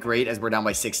really great as we're down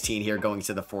by 16 here going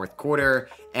to the 4th quarter,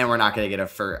 and we're not going to get a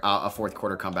 4th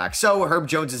quarter comeback. So Herb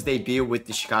Jones's debut with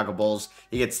the Chicago Bulls,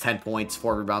 he gets 10 points,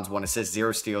 4 rebounds, 1 assist,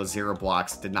 0 steals, 0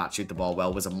 blocks, did not shoot the ball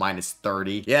well, was a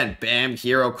 -30. Yeah, and Bam,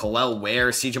 Hero, Khalil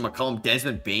Ware, CJ McCollum,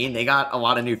 Desmond Bane, they got a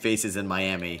lot of new faces in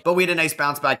Miami. But we had a nice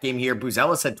bounce back game here.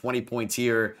 Buzelis had 20 points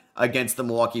here against the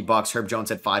Milwaukee Bucks. Herb Jones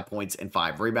had 5 points and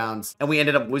 5 rebounds. And we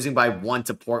ended up losing by 1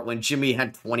 to Portland. Jimmy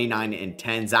had 29 and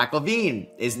 10. Zach LaVine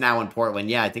is now in Portland.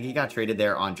 Yeah, I think he got traded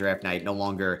there on draft night. No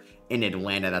longer in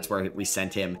Atlanta. That's where we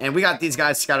sent him. And we got these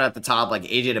guys scouted at the top, like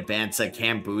AJ Debinsa,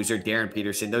 Cam Boozer, Darren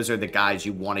Peterson. Those are the guys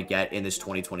you want to get in this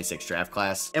 2026 draft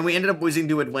class. And we ended up losing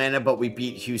to Atlanta, but we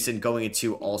beat Houston going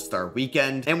into All-Star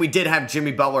Weekend. And we did have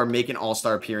Jimmy Butler make an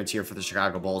All-Star appearance here for the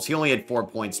Chicago Bulls. He only had 4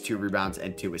 points, 2 rebounds,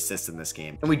 and 2 assists in this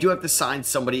game. And we do have to sign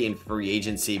somebody in free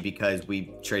agency because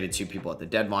we traded 2 people at the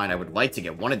deadline. I would like to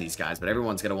get one of these guys, but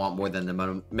everyone's going to want more than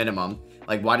the minimum.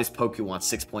 Like, why does Poku want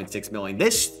 $6.6 million?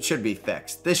 This should be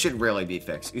fixed. This should really be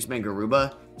fixed. Usman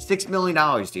Garuba, $6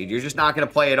 million, dude. You're just not going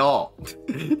to play at all.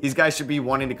 These guys should be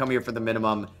wanting to come here for the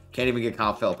minimum. Can't even get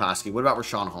Kyle Filipowski. What about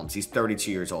Richaun Holmes? He's 32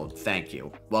 years old. Thank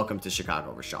you. Welcome to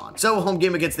Chicago, Richaun. So, home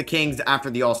game against the Kings after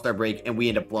the All-Star break, and we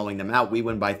end up blowing them out. We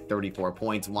win by 34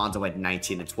 points. Lonzo had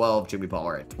 19 and 12. Jimmy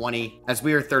Butler at 20. As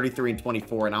we are 33 and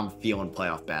 24, and I'm feeling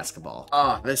playoff basketball.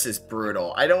 Oh, this is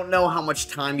brutal. I don't know how much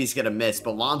time he's going to miss,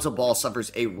 but Lonzo Ball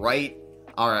suffers a right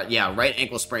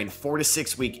ankle sprain, 4 to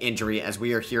 6 week injury as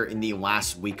we are here in the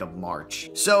last week of March.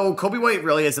 So Coby White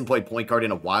really hasn't played point guard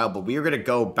in a while, but we are going to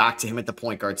go back to him at the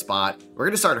point guard spot. We're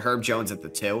going to start Herb Jones at the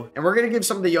 2, and we're going to give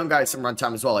some of the young guys some run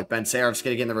time as well, like Ben Saraff's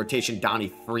going to get in the rotation.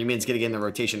 Donnie Freeman's going to get in the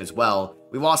rotation as well.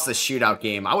 We lost the shootout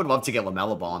game. I would love to get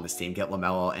LaMelo Ball on this team. Get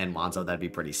LaMelo and Lonzo. That'd be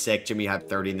pretty sick. Jimmy had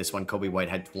 30 in this one. Coby White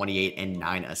had 28 and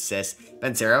 9 assists.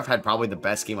 Ben Saraff had probably the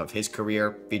best game of his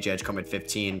career. VJ Edgecombe at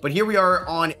 15. But here we are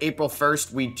on April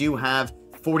 1st. We do have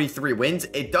 43 wins.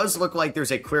 It does look like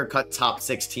there's a clear-cut top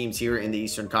 6 teams here in the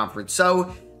Eastern Conference.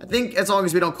 So I think as long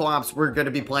as we don't collapse, we're going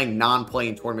to be playing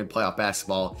non-playing tournament playoff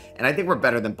basketball. And I think we're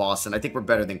better than Boston. I think we're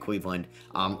better than Cleveland.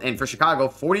 And for Chicago,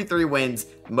 43 wins,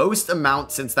 most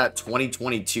amount since that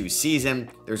 2022 season.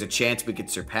 There's a chance we could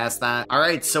surpass that. All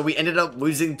right, so we ended up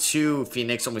losing to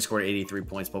Phoenix, only scored 83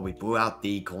 points, but we blew out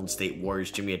the Golden State Warriors.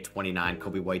 Jimmy had 29,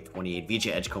 Coby White 28, VJ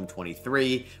Edgecombe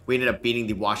 23. We ended up beating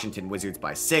the Washington Wizards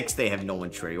by 6. They have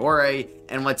Nolan Traore.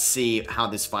 And let's see how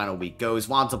this final week goes.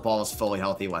 Lonzo Ball is fully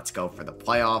healthy. Let's go for the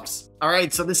playoffs. All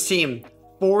right, so this team,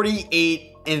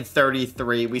 48 and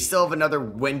 33. We still have another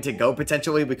win to go.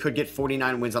 Potentially, we could get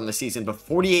 49 wins on the season, but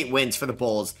 48 wins for the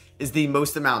Bulls is the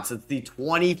most amount since the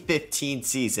 2015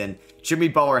 season. Jimmy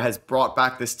Butler has brought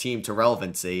back this team to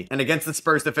relevancy. And against the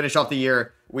Spurs to finish off the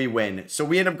year, we win. So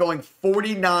we end up going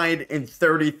 49 and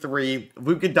 33.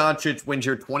 Luka Doncic wins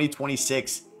your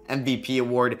 2026 MVP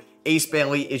award. Ace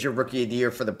Bailey is your Rookie of the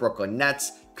Year for the Brooklyn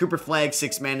Nets. Cooper Flagg,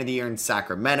 6th Man of the Year in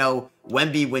Sacramento.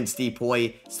 Wemby wins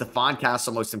DPOY. Stephon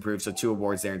Castle, Most Improved, so 2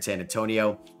 awards there in San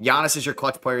Antonio. Giannis is your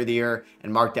Clutch Player of the Year,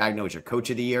 and Mark Daigneault is your Coach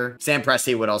of the Year. Sam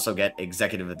Presti would also get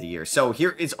Executive of the Year. So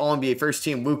here is All-NBA first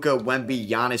team: Luka, Wemby,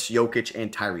 Giannis, Jokic,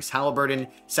 and Tyrese Halliburton.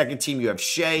 Second team, you have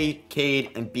Shea,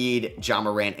 Cade, Embiid, Ja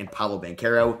Morant, and Paolo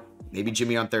Banchero. Maybe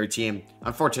Jimmy on third team.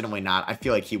 Unfortunately not. I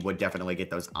feel like he would definitely get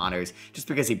those honors just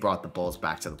because he brought the Bulls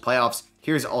back to the playoffs.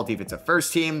 Here's all defensive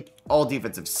first team, all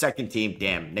defensive second team.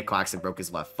 Damn, Nick Claxton broke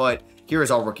his left foot. Here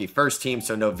is all rookie first team,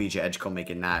 so no VJ Edgecombe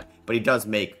making that, but he does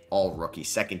make all rookie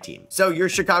second team. So your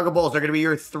Chicago Bulls are going to be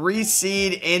your 3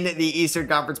 seed in the Eastern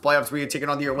Conference playoffs, where you're taking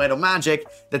on the Orlando Magic,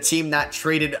 the team that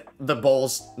traded the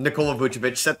Bulls. Nikola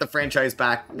Vucevic set the franchise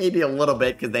back maybe a little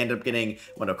bit because they ended up getting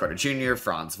Wendell Carter Jr.,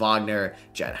 Franz Wagner,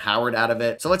 Jett Howard out of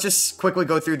it. So let's just quickly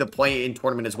go through the play-in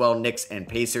tournament as well. Knicks and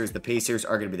Pacers. The Pacers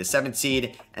are going to be the 7th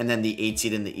seed, and then the 8th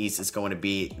seed in the East is going to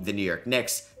be the New York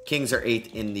Knicks. Kings are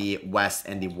 8th in the West,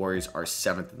 and the Warriors are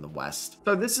 7th in the West.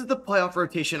 So this is the playoff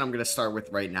rotation I'm going to start with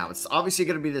right now. It's obviously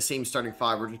going to be the same starting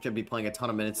 5. We're just going to be playing a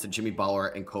ton of minutes to Jimmy Butler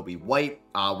and Coby White.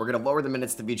 We're going to lower the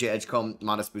minutes to VJ Edgecombe,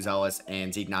 Modest Buzelis,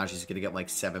 and Zeke Nnaji is going to get like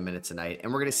 7 minutes a night.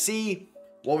 And we're going to see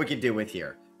what we can do with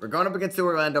here. We're going up against the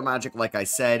Orlando Magic, like I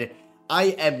said. I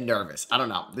am nervous. I don't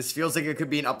know. This feels like it could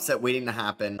be an upset waiting to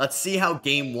happen. Let's see how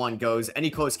game 1 goes. Any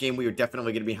close game we are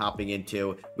definitely going to be hopping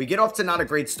into. We get off to not a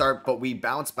great start, but we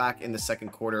bounce back in the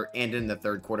second quarter and in the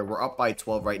third quarter. We're up by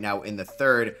 12 right now in the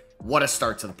third. What a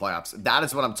start to the playoffs. That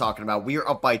is what I'm talking about. We are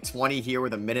up by 20 here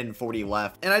with 1:40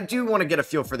 left. And I do want to get a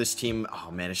feel for this team. Oh,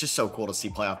 man, it's just so cool to see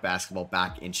playoff basketball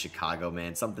back in Chicago,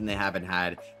 man. Something they haven't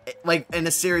had. Like, in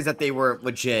a series that they were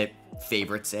legit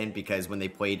favorites in, because when they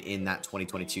played in that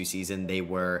 2022 season, they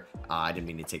were, I didn't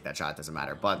mean to take that shot, doesn't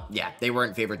matter. But, yeah, they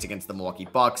weren't favorites against the Milwaukee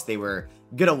Bucks. They were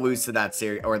going to lose to that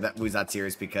series, or lose that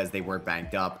series because they were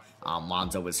banged up.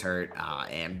 Lonzo was hurt,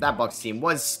 and that Bucks team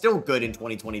was still good in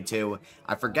 2022.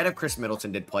 I forget if Chris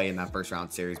Middleton did play in that first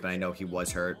round series, but I know he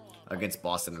was hurt against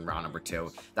Boston in round number 2.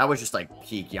 That was just like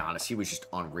peak Giannis. He was just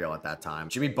unreal at that time.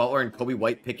 Jimmy Butler and Coby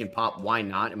White pick and pop. Why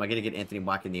not? Am I going to get Anthony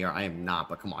Black in the air? I am not,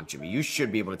 but come on, Jimmy. You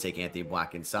should be able to take Anthony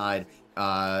Black inside.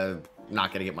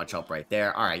 Not gonna get much help right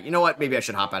there. All right, you know what? Maybe I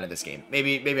should hop out of this game.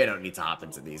 Maybe I don't need to hop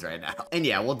into these right now. And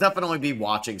yeah, we'll definitely be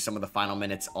watching some of the final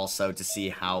minutes also to see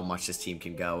how much this team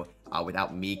can go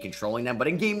without me controlling them. But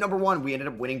in game number 1, we ended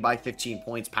up winning by 15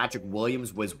 points. Patrick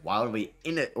Williams was wildly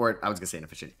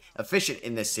efficient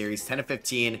in this series, 10 of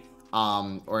 15.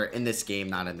 Or in this game,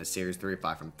 not in this series, 3 of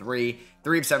 5 from 3,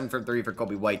 3 of 7 from 3 for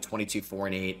Coby White, 22, 4,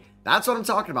 and 8. That's what I'm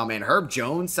talking about, man. Herb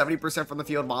Jones, 70% from the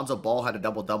field. Lonzo Ball had a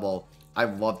double-double. I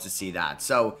love to see that.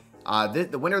 So,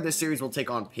 the winner of this series will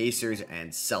take on Pacers and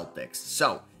Celtics.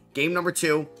 So, game number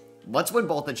 2, let's win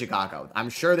both in Chicago. I'm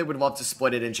sure they would love to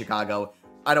split it in Chicago.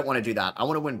 I don't want to do that. I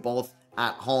want to win both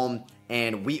at home,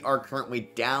 and we are currently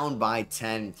down by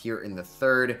 10 here in the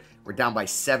third. We're down by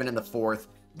 7 in the fourth.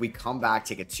 We come back,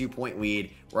 take a 2-point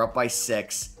lead. We're up by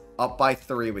 6. Up by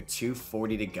 3 with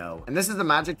 2:40 to go. And this is the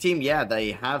Magic team. Yeah,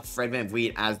 they have Fred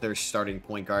VanVleet as their starting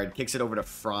point guard. Kicks it over to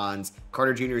Franz.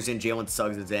 Carter Jr. is in. Jalen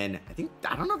Suggs is in.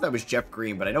 I don't know if that was Jeff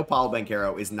Green, but I know Paolo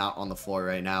Banchero is not on the floor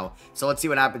right now. So let's see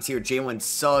what happens here. Jalen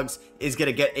Suggs is going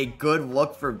to get a good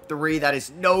look for 3. That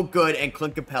is no good. And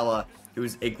Clint Capella,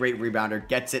 who's a great rebounder,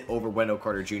 gets it over Wendell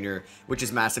Carter Jr., which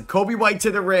is massive. Coby White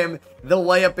to the rim. The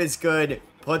layup is good.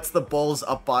 Puts the Bulls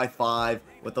up by 5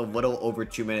 with a little over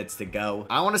 2 minutes to go.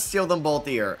 I want to steal them both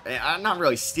here. Not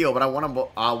really steal, but I want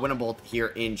to win them both here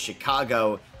in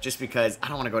Chicago, just because I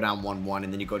don't want to go down 1-1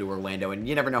 and then you go to Orlando and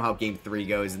you never know how game 3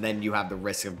 goes, and then you have the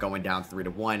risk of going down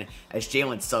 3-1, as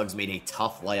Jalen Suggs made a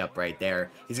tough layup right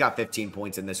there. He's got 15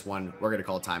 points in this one. We're going to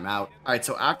call timeout. All right,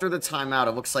 so after the timeout,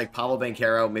 it looks like Paolo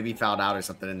Banchero maybe fouled out or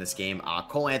something in this game.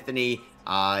 Cole Anthony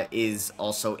is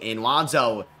also in.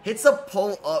 Lonzo hits a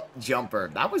pull-up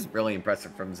jumper. That was really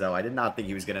impressive from Zoe. I did not think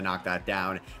he was going to knock that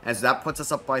down, as that puts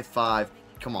us up by 5.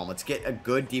 Come on, let's get a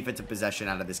good defensive possession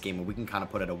out of this game, and we can kind of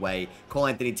put it away. Cole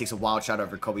Anthony takes a wild shot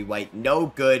over Coby White. No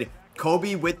good.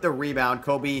 Coby with the rebound.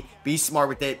 Coby, be smart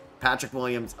with it. Patrick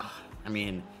Williams, I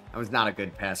mean, that was not a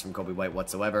good pass from Coby White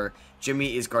whatsoever.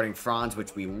 Jimmy is guarding Franz,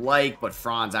 which we like, but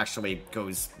Franz actually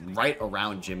goes right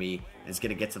around Jimmy and is going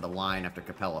to get to the line after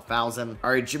Capella fouls him. All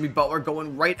right, Jimmy Butler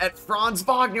going right at Franz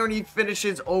Wagner, and he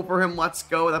finishes over him. Let's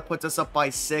go. That puts us up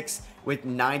by 6 with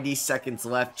 90 seconds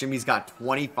left. Jimmy's got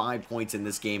 25 points in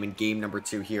this game, in game number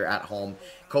 2 here at home.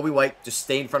 Coby White just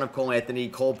stay in front of Cole Anthony.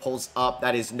 Cole pulls up.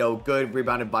 That is no good.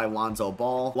 Rebounded by Lonzo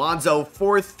Ball. Lonzo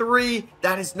for 3.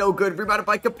 That is no good. Rebounded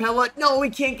by Capella. No, we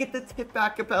can't get the tip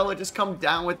back, Capella. Just come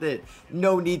down with it.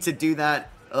 No need to do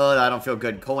that. Oh, I don't feel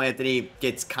good. Cole Anthony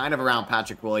gets kind of around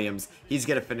Patrick Williams. He's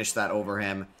going to finish that over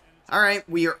him. All right,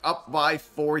 we are up by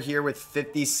 4 here with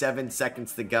 57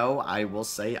 seconds to go. I will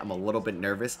say I'm a little bit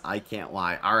nervous. I can't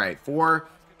lie. All right,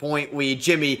 4-point lead.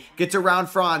 Jimmy gets around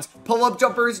Franz. Pull-up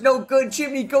jumper is no good.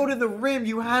 Jimmy, go to the rim.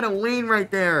 You had a lane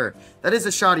right there. That is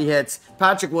a shot he hits.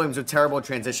 Patrick Williams with terrible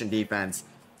transition defense.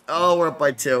 Oh, we're up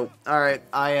by 2. All right,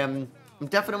 I'm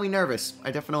definitely nervous.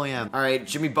 I definitely am. All right,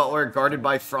 Jimmy Butler guarded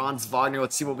by Franz Wagner.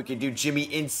 Let's see what we can do. Jimmy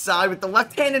inside with the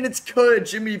left hand, and it's good.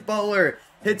 Jimmy Butler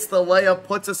hits the layup,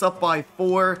 puts us up by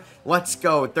 4. Let's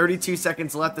go. 32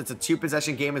 seconds left. It's a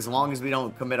 2-possession game as long as we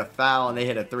don't commit a foul and they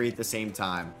hit a 3 at the same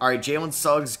time. All right, Jalen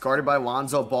Suggs guarded by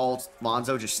Lonzo Ball.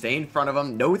 Lonzo just stay in front of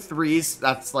him. No 3s.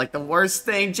 That's like the worst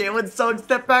thing. Jalen Suggs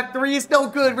step back 3s. No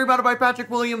good. Rebounded by Patrick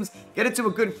Williams. Get it to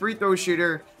a good free throw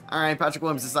shooter. All right, Patrick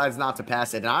Williams decides not to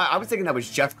pass it. And I was thinking that was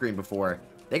Jeff Green before.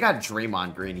 They got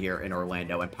Draymond Green here in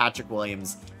Orlando, and Patrick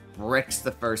Williams bricks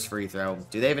the first free throw.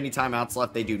 Do they have any timeouts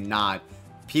left? They do not.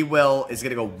 P. Will is going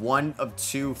to go 1 of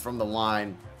 2 from the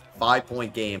line.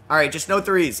 5-point game. All right, just no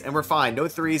 3s, and we're fine. No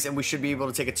 3s, and we should be able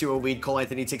to take a 2-0 lead. Cole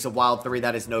Anthony takes a wild 3.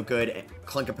 That is no good.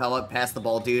 Clint Capella, pass the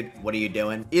ball, dude. What are you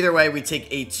doing? Either way, we take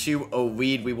a 2-0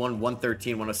 lead. We won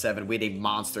 113-107. We had a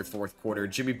monster fourth quarter.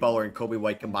 Jimmy Butler and Coby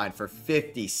White combined for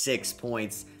 56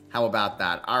 points. How about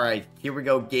that? All right, here we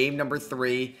go. Game number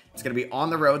 3. It's going to be on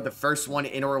the road. The first one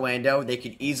in Orlando. They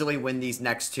could easily win these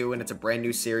next 2, and it's a brand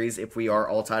new series if we are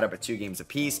all tied up at 2 games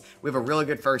apiece. We have a really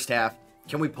good first half.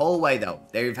 Can we pull away, though?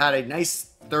 They've had a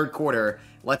nice third quarter.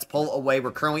 Let's pull away.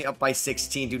 We're currently up by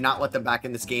 16. Do not let them back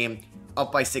in this game.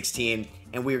 Up by 16,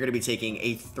 and we are going to be taking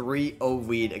a 3-0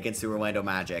 lead against the Orlando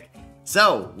Magic.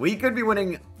 So, we could be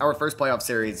winning our first playoff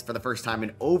series for the first time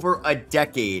in over a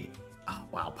decade. Oh,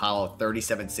 wow, Paolo,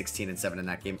 37, 16, and 7 in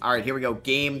that game. All right, here we go.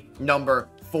 Game number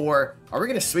 4. Are we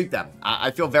going to sweep them?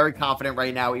 I feel very confident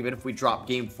right now. Even if we drop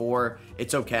game 4,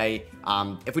 it's okay.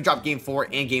 If we drop game 4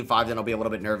 and game 5, then I'll be a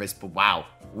little bit nervous. But wow,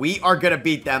 we are going to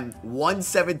beat them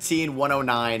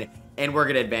 117-109, and we're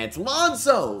going to advance.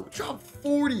 Lonzo dropped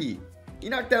 40. He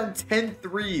knocked down 10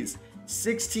 threes.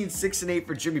 16, 6, and 8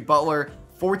 for Jimmy Butler.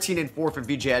 14 and 4 for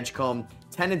VJ Edgecombe.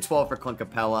 10 and 12 for Clint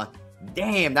Capella.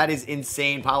 Damn, that is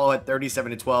insane. Paolo had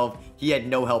 37 and 12. He had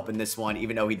no help in this one,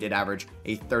 even though he did average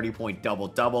a 30-point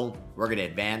double-double. We're going to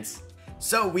advance.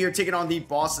 So we are taking on the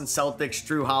Boston Celtics.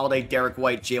 Drew Holiday, Derek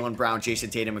White, Jaylen Brown,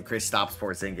 Jason Tatum, and Kristaps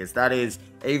Porzingis. That is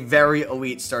a very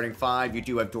elite starting 5. You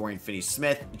do have Dorian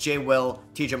Finney-Smith, Jay Will,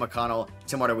 TJ McConnell,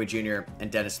 Tim Hardaway Jr.,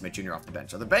 and Dennis Smith Jr. off the bench.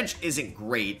 So the bench isn't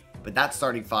great, but that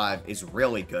starting 5 is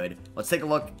really good. Let's take a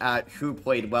look at who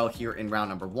played well here in round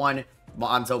number 1.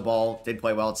 Lonzo Ball did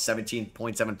play well at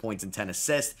 17.7 points and 10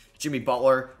 assists. Jimmy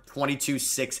Butler, 22,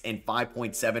 6, and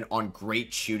 5.7 on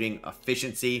great shooting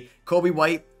efficiency. Coby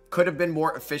White, could have been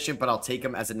more efficient, but I'll take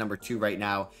him as a number 2 right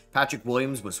now. Patrick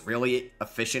Williams was really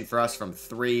efficient for us from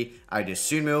 3.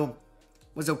 Dosunmu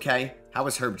was okay. How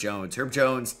was Herb Jones? Herb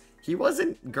Jones, he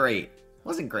wasn't great.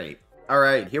 Wasn't great. All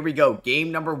right, here we go.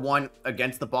 Game number 1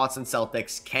 against the Boston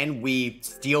Celtics. Can we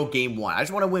steal game 1? I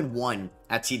just want to win 1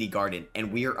 at TD Garden,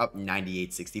 and we are up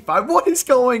 98-65. What is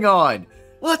going on?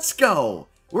 Let's go.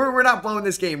 We're not blowing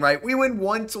this game, right? We win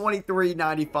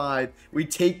 123-95. We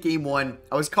take game 1.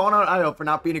 I was calling out Io for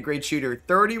not being a great shooter.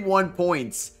 31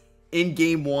 points in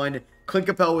game 1. Clint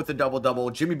Capella with a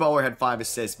double-double. Jimmy Butler had 5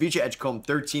 assists. VJ Edgecombe,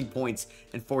 13 points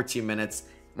in 14 minutes.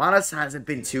 Manas hasn't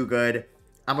been too good.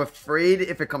 I'm afraid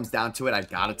if it comes down to it, I've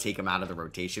got to take him out of the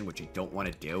rotation, which I don't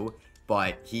want to do.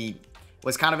 But he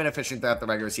was kind of inefficient throughout the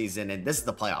regular season, and this is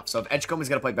the playoffs. So if Edgecombe is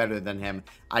going to play better than him,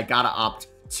 I got to opt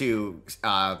to,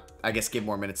 I guess, give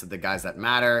more minutes to the guys that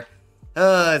matter.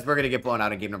 We're going to get blown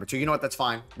out in game number 2. You know what? That's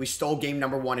fine. We stole game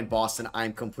number 1 in Boston.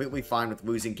 I'm completely fine with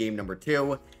losing game number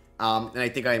 2. And I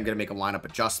think I am going to make a lineup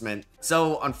adjustment.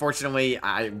 So, unfortunately,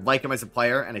 I like him as a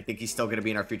player, and I think he's still going to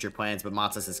be in our future plans, but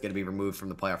Matsas is going to be removed from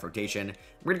the playoff rotation.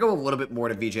 We're going to go a little bit more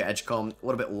to VJ Edgecombe, a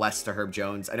little bit less to Herb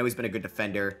Jones. I know he's been a good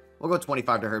defender. We'll go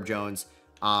 25 to Herb Jones.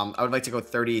 I would like to go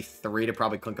 33 to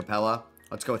probably Clint Capella.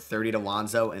 Let's go 30 to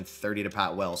Lonzo and 30 to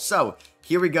Pat Will. So,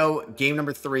 here we go. Game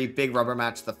number 3, big rubber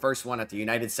match. The first one at the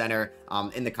United Center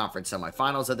in the conference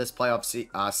semifinals of this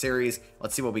playoff series.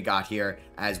 Let's see what we got here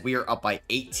as we are up by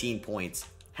 18 points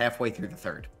halfway through the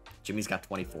third. Jimmy's got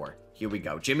 24. Here we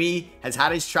go. Jimmy has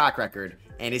had his track record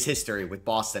and his history with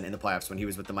Boston in the playoffs when he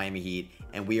was with the Miami Heat,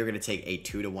 and we are going to take a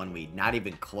 2-1 lead. Not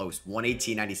even close.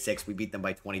 118-96. We beat them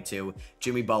by 22.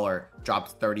 Jimmy Butler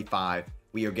dropped 35.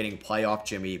 We are getting playoff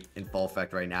Jimmy in full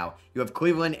effect right now. You have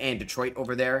Cleveland and Detroit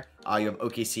over there. You have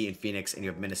OKC and Phoenix, and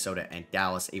you have Minnesota and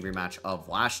Dallas, a rematch of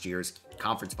last year's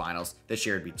conference finals. This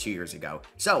year would be 2 years ago.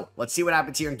 So let's see what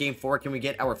happens here in game 4. Can we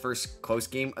get our first close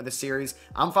game of the series?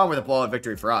 I'm fine with a blowout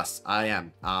victory for us. I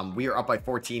am. We are up by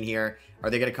 14 here. Are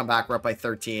they going to come back? We're up by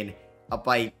 13. Up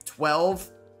by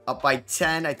 12. Up by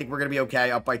 10. I think we're going to be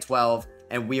okay. Up by 12.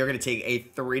 And we are going to take a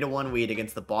 3-1 lead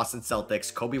against the Boston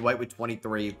Celtics. Kobe White with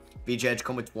 23. VJ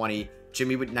Edgecombe with 20.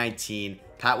 Jimmy with 19.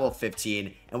 Pat Will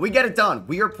 15. And we get it done.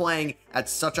 We are playing at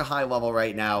such a high level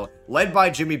right now, led by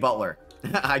Jimmy Butler.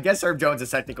 I guess Herb Jones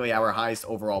is technically our highest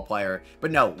overall player,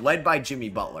 but no, led by Jimmy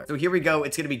Butler. So here we go.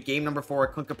 It's going to be game number 4.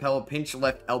 Clint Capella, pinch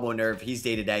left elbow nerve. He's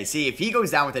day-to-day. See, if he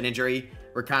goes down with an injury,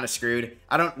 we're kind of screwed.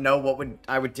 I don't know what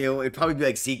I would do. It'd probably be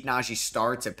like Zeke Naji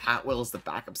starts and Pat Will is the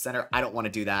backup center. I don't want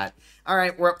to do that. All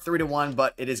right, we're up 3-1,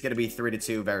 but it is going to be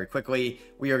 3-2 very quickly.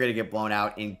 We are going to get blown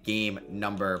out in game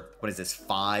number, what is this,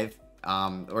 5?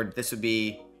 Or this would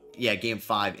be... yeah, game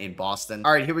 5 in Boston.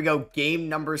 All right, here we go. Game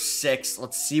number 6.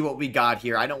 Let's see what we got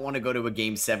here. I don't want to go to a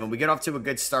game 7. We get off to a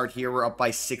good start here. We're up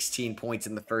by 16 points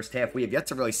in the first half. We have yet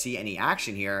to really see any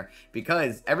action here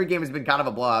because every game has been kind of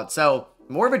a blowout. So,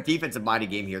 more of a defensive-minded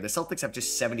game here. The Celtics have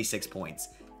just 76 points.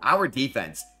 Our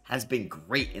defense has been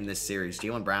great in this series.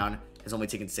 Jaylen Brown has only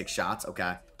taken 6 shots.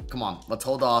 Okay, come on. Let's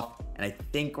hold off. And I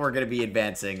think we're going to be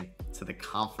advancing to the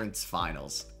conference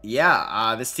finals.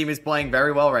 Yeah, this team is playing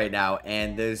very well right now,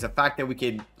 and there's a fact that we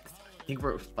could, I think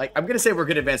we're, like, I'm gonna say we're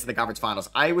gonna advance to the conference finals.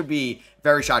 I would be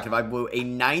very shocked if I blew a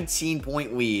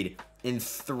 19-point lead in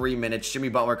 3 minutes. Jimmy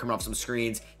Butler coming off some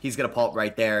screens. He's gonna pull up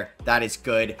right there. That is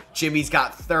good. Jimmy's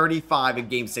got 35 in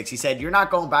game 6. He said, you're not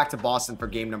going back to Boston for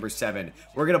game number 7.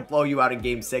 We're gonna blow you out in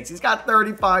game 6. He's got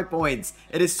 35 points.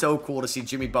 It is so cool to see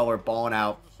Jimmy Butler balling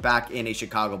out back in a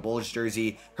Chicago Bulls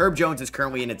jersey. Herb Jones is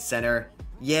currently in its center.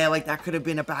 Yeah, like that could have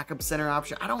been a backup center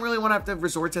option. I don't really want to have to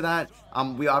resort to that.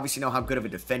 We obviously know how good of a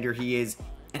defender he is.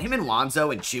 And him and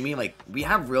Lonzo and Jimmy, like, we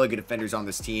have really good defenders on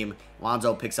this team.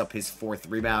 Lonzo picks up his 4th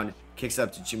rebound, kicks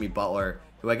up to Jimmy Butler,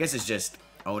 who I guess is just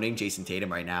owning Jason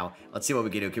Tatum right now. Let's see what we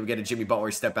can do. Can we get a Jimmy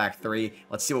Butler step back 3?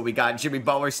 Let's see what we got. Jimmy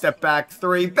Butler step back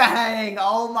 3. Bang!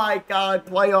 Oh my God,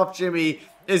 playoff Jimmy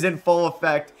is in full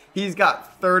effect. He's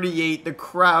got 38. The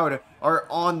crowd are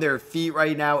on their feet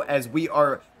right now as we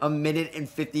are a minute and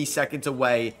 50 seconds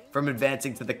away from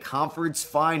advancing to the conference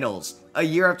finals. A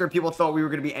year after people thought we were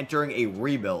going to be entering a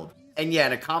rebuild. And yeah,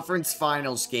 in a conference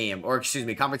finals game, or excuse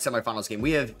me, conference semifinals game,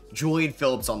 we have Julian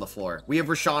Phillips on the floor. We have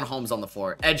Rashawn Holmes on the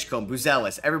floor. Edgecombe,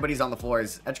 Buzelis, everybody's on the floor.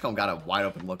 Edgecombe got a wide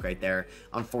open look right there.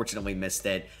 Unfortunately missed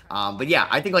it. But yeah,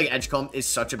 I think like Edgecombe is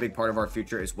such a big part of our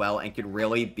future as well and can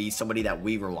really be somebody that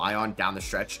we rely on down the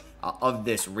stretch of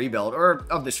this rebuild, or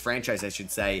of this franchise, I should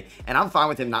say. And I'm fine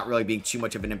with him not really being too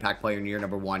much of an impact player in year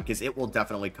number 1, because it will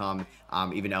definitely come,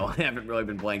 even though I haven't really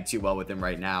been playing too well with him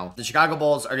right now. The Chicago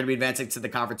Bulls are going to be advancing to the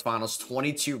conference finals.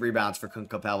 22 rebounds for Clint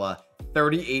Capella,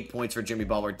 38 points for Jimmy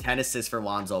Butler, 10 assists for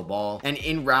Lonzo Ball. And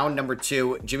in round number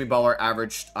 2, Jimmy Butler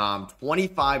averaged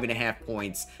 25.5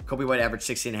 points. Coby White averaged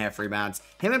 16.5 rebounds.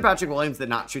 Him and Patrick Williams did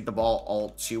not shoot the ball all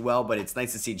too well, but it's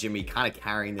nice to see Jimmy kind of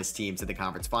carrying this team to the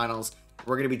conference finals.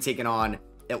 We're going to be taking on,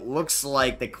 it looks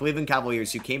like, the Cleveland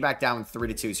Cavaliers, who came back down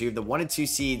 3-2. So you have the 1 and 2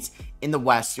 seeds in the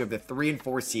West. You have the 3 and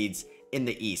 4 seeds in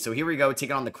the East. So here we go,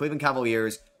 taking on the Cleveland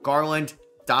Cavaliers. Garland,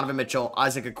 Donovan Mitchell,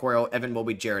 Isaac Okoro, Evan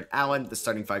Mobley, Jared Allen, the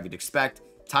starting 5 you'd expect.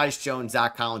 Tyus Jones,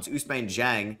 Zach Collins, Ousmane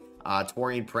Dieng,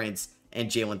 Taurean Prince, and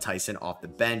Jalen Tyson off the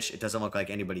bench. It doesn't look like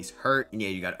anybody's hurt. And yeah,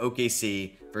 you got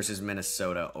OKC versus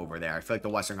Minnesota over there. I feel like the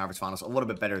Western Conference Finals a little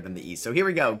bit better than the East. So here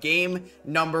we go. Game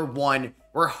number 1.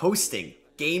 We're hosting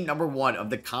game number 1 of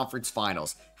the conference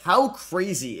finals. How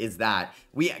crazy is that?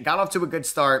 We got off to a good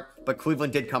start, but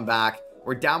Cleveland did come back.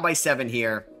 We're down by 7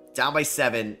 here. Down by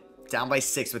 7. Down by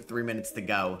 6 with 3 minutes to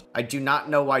go. I do not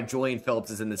know why Julian Phillips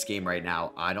is in this game right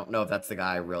now. I don't know if that's the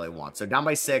guy I really want. So down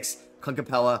by 6. Clint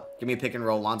Capella, give me a pick and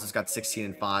roll. Lonzo's got 16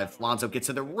 and 5. Lonzo gets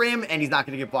to the rim, and he's not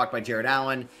going to get blocked by Jared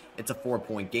Allen. It's a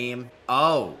 4-point game.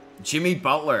 Oh, Jimmy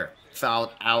Butler fouled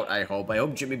out, I hope. I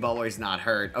hope Jimmy Butler is not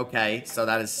hurt. Okay, so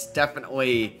that is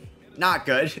definitely not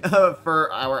good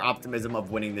for our optimism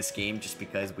of winning this game, just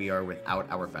because we are without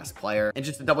our best player. And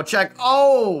just to double check,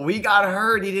 oh, he got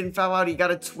hurt. He didn't foul out. He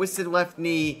got a twisted left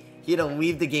knee. He had to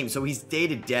leave the game, so he's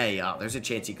day-to-day. Oh, there's a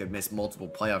chance he could miss multiple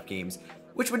playoff games,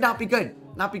 which would not be good.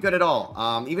 Not be good at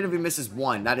all. Even if he misses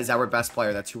 1, that is our best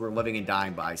player. That's who we're living and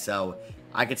dying by. So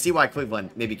I could see why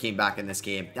Cleveland maybe came back in this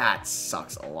game. That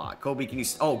sucks a lot. Kobe, can you...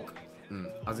 Oh, I was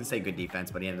going to say good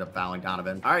defense, but he ended up fouling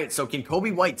Donovan. All right, so can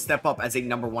Coby White step up as a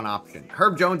number 1 option?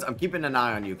 Herb Jones, I'm keeping an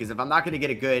eye on you, because if I'm not going to get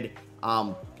a good,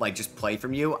 just play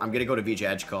from you, I'm going to go to VJ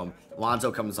Edgecombe.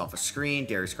 Lonzo comes off a screen.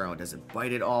 Darius Garland doesn't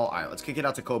bite it all. All right, let's kick it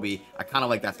out to Kobe. I kind of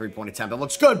like that 3-point attempt. It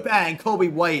looks good. Bang!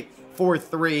 Coby White for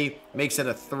 3 makes it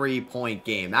a 3-point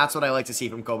game. That's what I like to see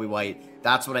from Coby White.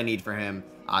 That's what I need for him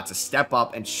to step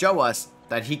up and show us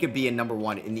that he could be a number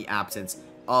 1 in the absence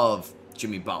of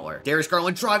Jimmy Butler. Darius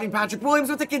Garland driving Patrick Williams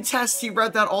with a contest. He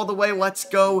read that all the way. Let's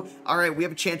go. All right, we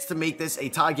have a chance to make this a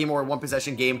tie game or a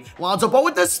 1-possession game. Lonzo Ball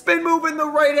with the spin move and the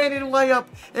right-handed layup.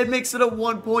 It makes it a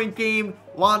 1-point game.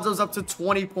 Lonzo's up to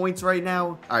 20 points right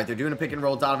now. All right, they're doing a pick and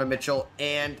roll. Donovan Mitchell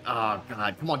and, oh,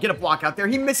 God, come on, get a block out there.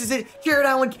 He misses it. Jared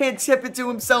Allen can't tip it to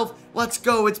himself. Let's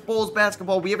go. It's Bulls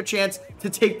basketball. We have a chance to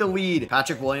take the lead.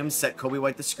 Patrick Williams set Coby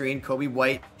White the screen. Coby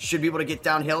White should be able to get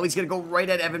downhill. He's going to go right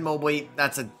at Evan Mobley.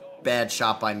 That's a bad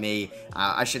shot by me.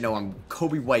 I should know. I'm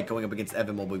Coby White going up against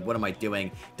Evan Mobley. What am I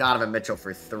doing? Donovan Mitchell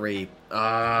for 3.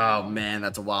 Oh, man,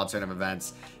 that's a wild turn of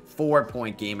events.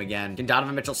 4-point game again. Can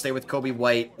Donovan Mitchell stay with Coby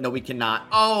White? No, we cannot.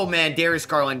 Oh, man, Darius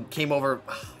Garland came over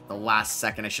the last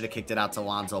second. I should have kicked it out to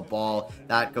Lonzo Ball.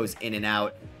 That goes in and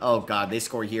out. Oh, God, they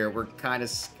score here. We're kind of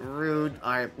screwed.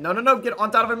 All right. No, no, no. Get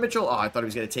on Donovan Mitchell. Oh, I thought he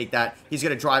was going to take that. He's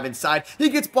going to drive inside. He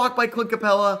gets blocked by Clint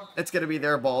Capella. It's going to be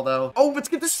their ball, though. Oh, let's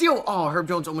get the steal. Oh, Herb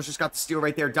Jones almost just got the steal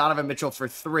right there. Donovan Mitchell for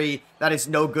 3. That is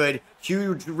no good.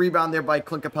 Huge rebound there by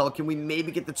Clint Capella. Can we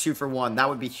maybe get the 2 for 1? That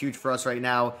would be huge for us right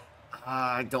now.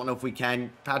 I don't know if we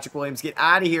can. Patrick Williams, get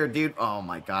out of here, dude. Oh,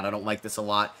 my God. I don't like this a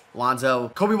lot.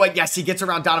 Lonzo. Coby White, yes, he gets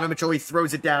around Donovan Mitchell. He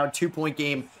throws it down. 2-point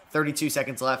game. 32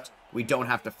 seconds left. We don't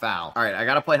have to foul. All right, I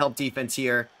got to play help defense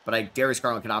here, but Darius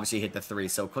Garland can obviously hit the 3.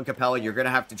 So, Clint Capella, you're going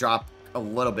to have to drop a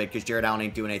little bit because Jared Allen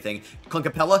ain't doing anything. Clint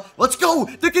Capella, let's go.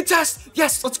 The contest.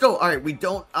 Yes, let's go. All right, we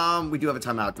do have a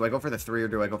timeout. Do I go for the 3 or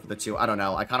do I go for the 2? I don't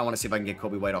know. I kind of want to see if I can get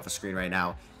Coby White off the screen right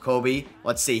now. Kobe,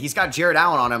 let's see. He's got Jared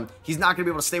Allen on him. He's not going to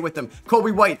be able to stay with him.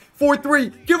 Coby White,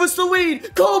 4-3. Give us the lead.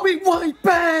 Coby White,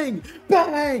 bang,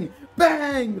 bang,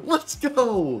 bang. Let's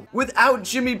go. Without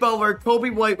Jimmy Butler,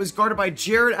 Coby White was guarded by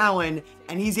Jared Allen,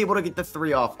 and he's able to get the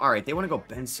 3 off. All right, they want to go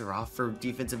Ben Surratt for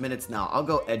defensive minutes now. I'll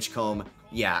go Edgecombe.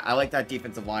 Yeah, I like that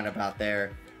defensive lineup out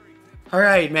there. All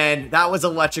right, man, that was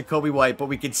electric, Coby White, but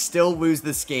we could still lose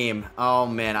this game. Oh,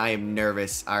 man, I am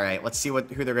nervous. All right, let's see who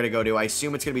they're going to go to. I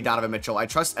assume it's going to be Donovan Mitchell. I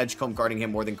trust Edgecombe guarding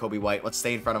him more than Coby White. Let's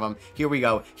stay in front of him. Here we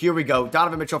go. Here we go.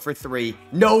 Donovan Mitchell for 3.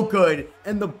 No good.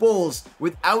 And the Bulls,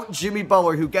 without Jimmy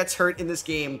Butler, who gets hurt in this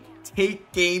game, take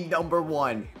game number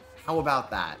 1. How about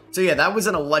that? So yeah, that was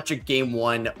an electric game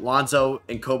 1. Lonzo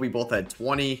and Kobe both had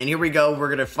 20. And here we go. We're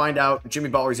going to find out Jimmy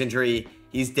Butler's injury.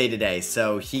 He's day-to-day,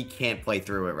 so he can't play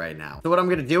through it right now. So what I'm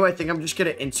going to do, I think I'm just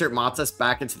going to insert Matas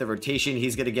back into the rotation.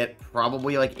 He's going to get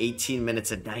probably like 18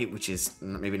 minutes a night, which is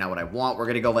maybe not what I want. We're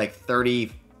going to go like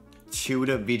 32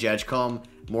 to VJ Edgecombe.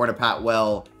 more to Pat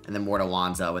Will, and then more to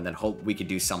Lonzo, and then hope we could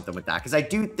do something with that. Because I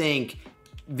do think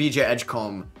VJ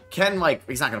Edgecombe can, like,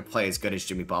 he's not going to play as good as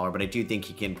Jimmy Butler, but I do think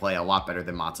he can play a lot better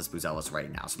than Matas Buzelis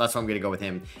right now. So that's why I'm going to go with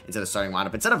him into the starting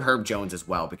lineup instead of Herb Jones as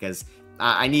well, because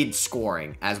I need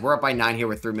scoring. As we're up by 9 here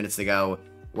with 3 minutes to go.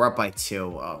 We're up by 2.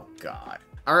 Oh, God.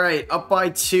 All right, up by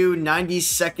 2, 90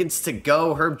 seconds to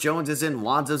go. Herb Jones is in,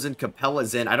 Lonzo's in,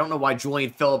 Capella's in. I don't know why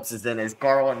Julian Phillips is in as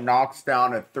Garland knocks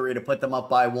down a 3 to put them up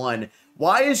by 1.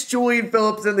 Why is Julian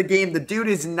Phillips in the game? The dude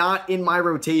is not in my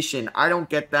rotation. I don't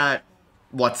get that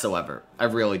whatsoever. I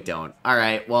really don't. All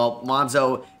right, well,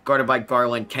 Lonzo guarded by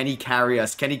Garland. Can he carry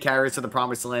us? Can he carry us to the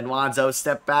promised land? Lonzo,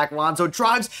 step back. Lonzo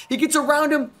drives. He gets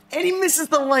around him, and he misses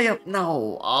the layup.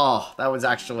 No. Oh, that was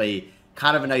actually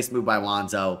kind of a nice move by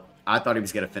Lonzo. I thought he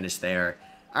was going to finish there.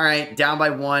 All right, down by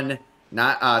 1.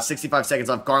 Not 65 seconds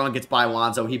left. Garland gets by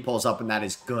Lonzo. He pulls up, and that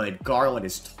is good. Garland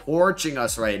is torching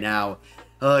us right now.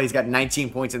 Oh, he's got 19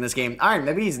 points in this game. All right,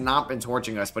 maybe he's not been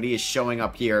torching us, but he is showing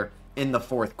up here in the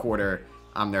fourth quarter.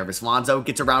 I'm nervous. Lonzo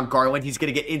gets around Garland. He's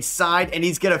going to get inside, and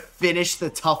he's going to finish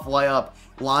the tough layup.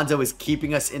 Lonzo is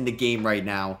keeping us in the game right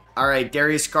now. All right,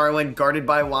 Darius Garland guarded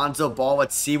by Lonzo Ball.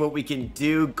 Let's see what we can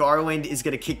do. Garland is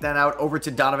going to kick that out over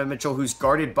to Donovan Mitchell, who's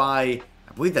guarded by,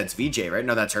 I believe that's VJ, right?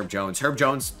 No, that's Herb Jones. Herb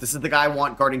Jones, this is the guy I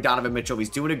want guarding Donovan Mitchell.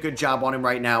 He's doing a good job on him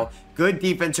right now. Good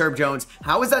defense, Herb Jones.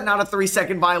 How is that not a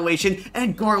 3-second violation?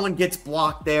 And Garland gets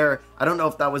blocked there. I don't know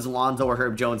if that was Lonzo or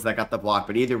Herb Jones that got the block,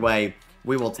 but either way,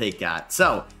 we will take that.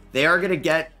 So they are going to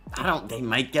get, they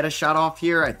might get a shot off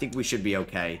here. I think we should be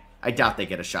okay. I doubt they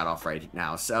get a shot off right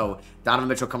now. So Donovan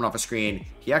Mitchell coming off a screen.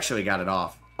 He actually got it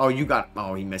off. Oh,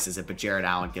 he misses it, but Jared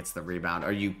Allen gets the rebound.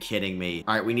 Are you kidding me?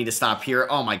 All right, we need to stop here.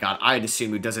 Oh my God, I'd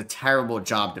assume he does a terrible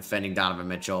job defending Donovan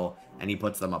Mitchell, and he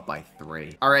puts them up by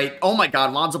 3. All right, oh my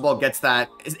God, Lonzo Ball gets that.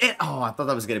 Is it? Oh, I thought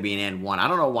that was going to be an and 1. I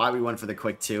don't know why we went for the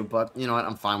quick 2, but you know what?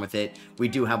 I'm fine with it. We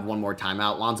do have one more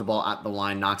timeout. Lonzo Ball at the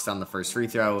line, knocks down the first free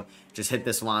throw. Just hit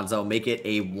this, Lonzo, make it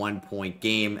a 1-point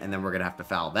game, and then we're going to have to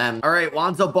foul them. All right,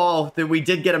 Lonzo Ball, we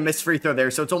did get a missed free throw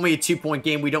there, so it's only a 2-point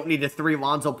game. We don't need a 3.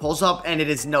 Lonzo pulls up, and it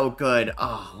is no good.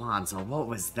 Oh, Lonzo, what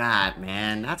was that,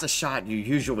 man? That's a shot you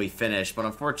usually finish, but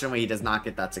unfortunately, he does not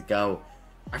get that to go.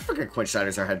 I forget Quinn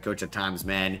Snyder's our head coach at times,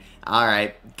 man. All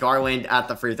right, Garland at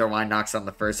the free throw line knocks on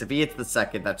the first. If he hits the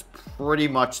second, that's pretty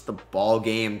much the ball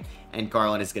game, and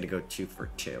Garland is going to go 2 for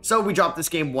 2. So we dropped this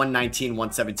game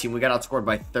 119-117. We got outscored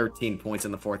by 13 points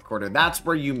in the fourth quarter. That's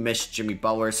where you missed Jimmy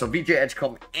Butler. So VJ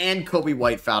Edgecombe and Kobe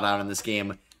White fouled out in this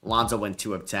game. Lonzo went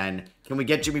 2 of 10. Can we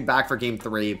get Jimmy back for game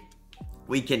 3?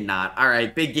 We cannot. All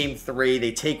right, big game 3.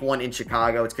 They take 1 in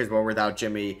Chicago. It's because we're without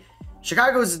Jimmy.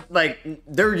 Chicago's, like,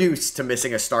 they're used to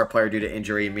missing a star player due to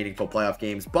injury in meaningful playoff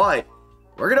games, but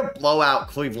we're going to blow out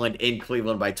Cleveland in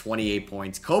Cleveland by 28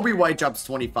 points. Kobe White drops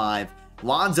 25.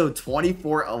 Lonzo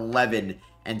 24, 11,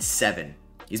 and 7.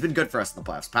 He's been good for us in the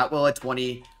playoffs. Pat Will at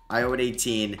 20. Io at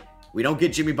 18. We don't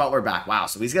get Jimmy Butler back. Wow,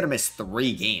 so he's going to miss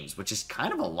 3 games, which is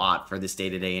kind of a lot for this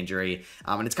day-to-day injury.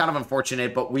 And it's kind of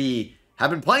unfortunate, but we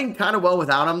have been playing kind of well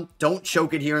without him. Don't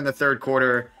choke it here in the third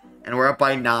quarter, and we're up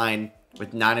by 9.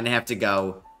 With 9.5 to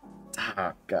go.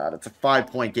 Oh, God. It's a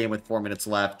 5-point game with 4 minutes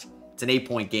left. It's an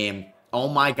 8-point game. Oh,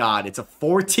 my God. It's a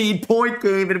 14-point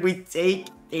game, and we take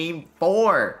game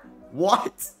 4.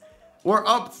 What? We're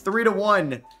up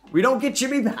 3-1. We don't get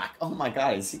Jimmy back. Oh, my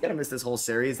God. Is he going to miss this whole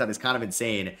series? That is kind of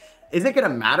insane. Is it going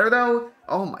to matter, though?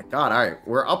 Oh, my God. All right.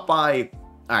 We're up by...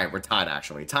 All right. We're tied,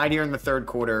 actually. Tied here in the third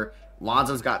quarter.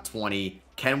 Lonzo's got 20.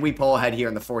 Can we pull ahead here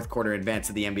in the fourth quarter, advance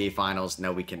to the NBA Finals?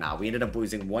 No, we cannot. We ended up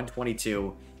losing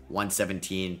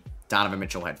 122-117. Donovan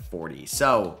Mitchell had 40.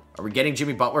 So, are we getting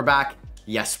Jimmy Butler back?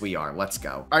 Yes, we are. Let's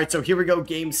go. All right, so here we go.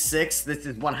 Game 6. This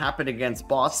is what happened against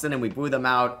Boston, and we blew them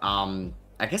out.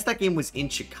 I guess that game was in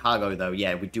Chicago, though.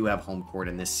 Yeah, we do have home court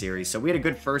in this series. So, we had a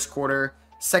good first quarter.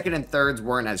 Second and thirds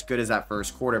weren't as good as that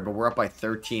first quarter, but we're up by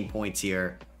 13 points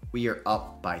here. We are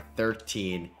up by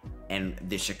 13, and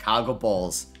the Chicago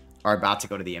Bulls are about to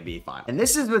go to the NBA Final. And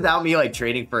this is without me, like,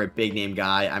 trading for a big-name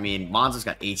guy. I mean, Lonzo's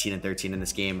got 18 and 13 in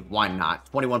this game. Why not?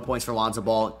 21 points for Lonzo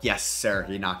Ball. Yes, sir.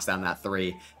 He knocks down that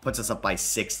 3. Puts us up by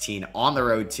 16 on the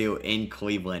road, too, in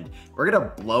Cleveland. We're going to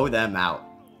blow them out.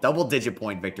 Double-digit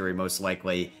point victory, most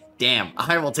likely. Damn,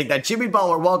 I will take that. Jimmy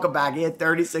Butler, welcome back. He had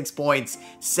 36 points,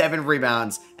 7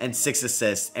 rebounds, and 6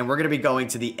 assists. And we're going to be going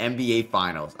to the NBA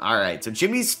Finals. All right, so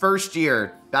Jimmy's first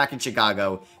year back in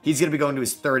Chicago, he's going to be going to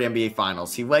his 3rd NBA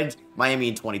Finals. He led Miami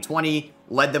in 2020,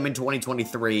 led them in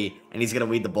 2023, and he's going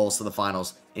to lead the Bulls to the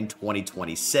finals in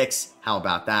 2026. How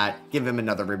about that? Give him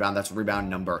another rebound. That's rebound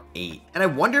number 8. And I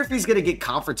wonder if he's going to get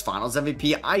conference finals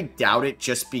MVP. I doubt it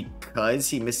just because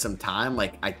he missed some time.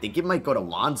 Like, I think it might go to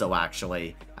Lonzo,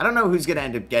 actually. I don't know who's going to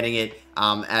end up getting it,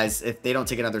 as if they don't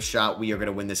take another shot, we are going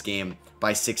to win this game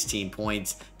by 16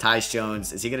 points. Tyus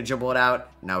Jones, is he going to dribble it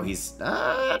out? No, he's,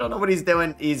 I don't know what he's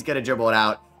doing. He's going to dribble it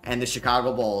out. And the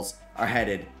Chicago Bulls are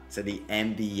headed to the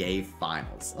NBA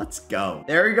Finals. Let's go.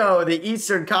 There we go. The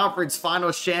Eastern Conference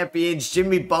Finals champions.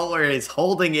 Jimmy Butler is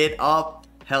holding it up.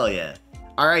 Hell yeah.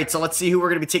 All right, so let's see who we're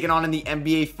going to be taking on in the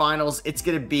NBA Finals. It's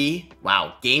going to be,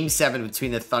 wow, Game 7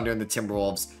 between the Thunder and the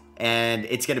Timberwolves. And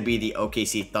it's going to be the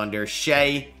OKC Thunder.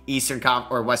 Shea, Western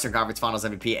Conference Finals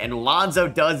MVP. And Lonzo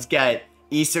does get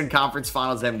Eastern Conference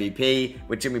Finals MVP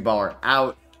with Jimmy Butler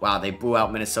out. Wow, they blew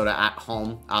out Minnesota at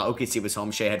home. OKC was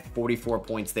home. Shea had 44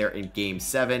 points there in Game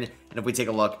 7. And if we take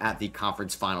a look at the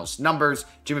conference finals numbers,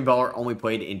 Jimmy Butler only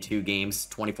played in 2 games,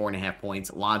 24.5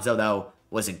 points. Lonzo, though,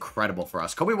 was incredible for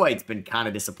us. Coby White's been kind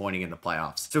of disappointing in the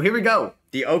playoffs. So here we go.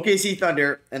 The OKC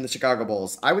Thunder and the Chicago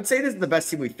Bulls. I would say this is the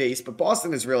best team we faced, but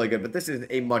Boston is really good. But this is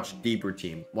a much deeper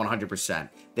team, 100%.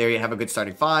 There you have a good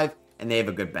starting 5. And they have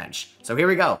a good bench. So here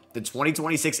we go. The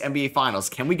 2026 NBA Finals.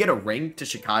 Can we get a ring to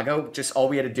Chicago? Just all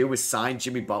we had to do was sign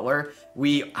Jimmy Butler.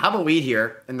 We have a lead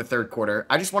here in the 3rd quarter.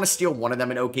 I just want to steal one of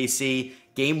them in OKC.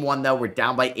 Game 1, though, we're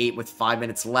down by 8 with 5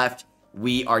 minutes left.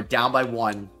 We are down by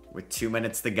 1 with 2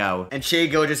 minutes to go. And Shai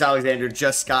Gilgeous-Alexander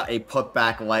just got a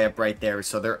putback layup right there.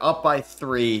 So they're up by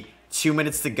 3. 2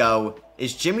 minutes to go.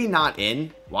 Is Jimmy not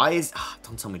in? Why is...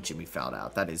 don't tell me Jimmy fouled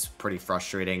out. That is pretty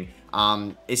frustrating.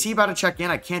 Is he about to check in?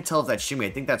 I can't tell if that's Jimmy.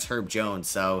 I think that's Herb Jones.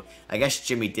 So I guess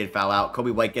Jimmy did foul out.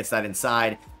 Coby White gets that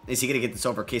inside. Is he going to get this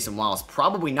over Cason Wallace?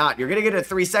 Probably not. You're going to get it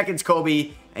 3 seconds,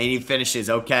 Coby. And he finishes.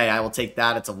 Okay, I will take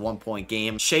that. It's a 1-point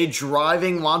game. Shea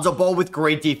driving. Lonzo Ball with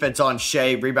great defense on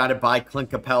Shea. Rebounded by Clint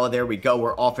Capella. There we go.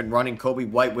 We're off and running. Coby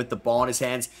White with the ball in his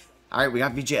hands. All right, we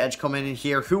got VJ Edge coming in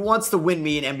here. Who wants to win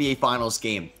me an NBA Finals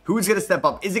game? Who's going to step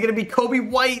up? Is it going to be Coby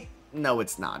White? No,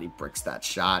 it's not. He bricks that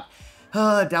shot.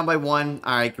 Down by 1.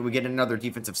 All right, can we get another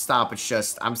defensive stop? It's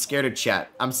just, I'm scared of Chet.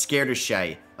 I'm scared of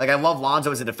Shea. Like, I love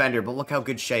Lonzo as a defender, but look how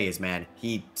good Shea is, man.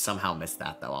 He somehow missed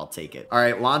that, though. I'll take it. All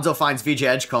right, Lonzo finds VJ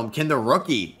Edgecombe. Can the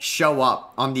rookie show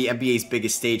up on the NBA's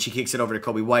biggest stage? He kicks it over to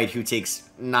Coby White, who takes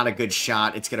not a good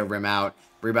shot. It's going to rim out.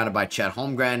 Rebounded by Chet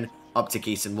Holmgren. Up to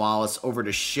Cason Wallace, over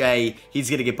to Shea. He's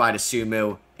going to get by to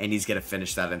Sumu, and he's going to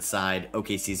finish that inside.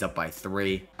 OKC's up by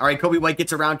 3. All right, Coby White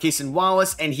gets around Cason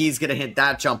Wallace, and he's going to hit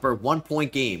that jumper.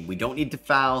 1-point game. We don't need to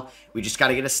foul. We just got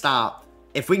to get a stop.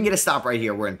 If we can get a stop right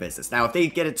here, we're in business. Now, if they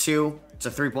get a 2, it's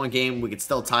a 3-point game. We could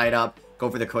still tie it up. Go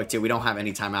for the quick 2. We don't have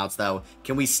any timeouts, though.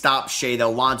 Can we stop Shea,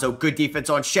 though? Lonzo, good defense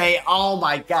on Shea. Oh,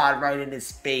 my God, right in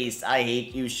his face. I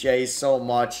hate you, Shea, so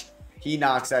much. He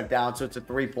knocks that down, so it's a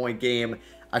 3-point game.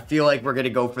 I feel like we're going to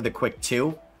go for the quick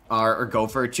 2, or go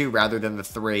for a 2 rather than the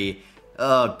 3.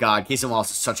 Oh, God. Cason Wallace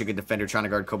is such a good defender trying to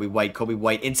guard Coby White. Coby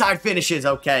White inside finishes.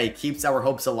 Okay. Keeps our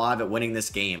hopes alive at winning this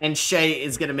game. And Shea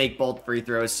is going to make both free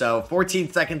throws. So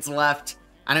 14 seconds left.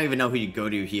 I don't even know who you go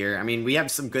to here. I mean, we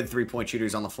have some good 3-point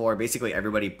shooters on the floor. Basically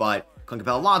everybody but Clint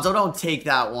Capella. Lonzo, don't take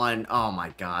that one. Oh,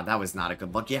 my God. That was not a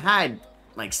good look. You had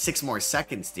like 6 more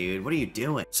seconds, dude. What are you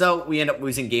doing? So we end up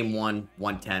losing game 1,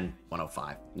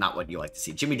 110-105. Not what you like to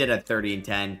see. Jimmy did at 30 and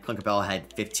 10. Clint Capella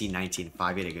had 15, 19,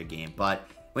 5. He had a good game, but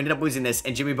we ended up losing this.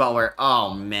 And Jimmy Butler,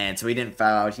 oh man, so he didn't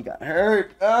foul out. He got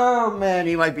hurt. Oh man,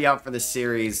 he might be out for the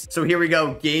series. So here we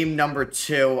go, game number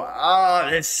 2. Oh,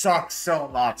 this sucks so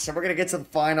much. So we're gonna get to the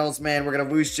finals, man. We're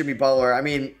gonna lose Jimmy Butler. I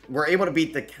mean, we're able to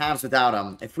beat the Cavs without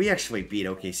him. If we actually beat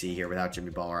OKC here without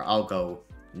Jimmy Butler, I'll go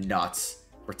nuts.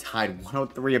 We're tied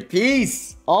 103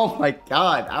 apiece. Oh my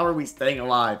God. How are we staying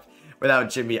alive without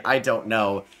Jimmy? I don't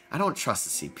know. I don't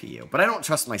trust the CPU, but I don't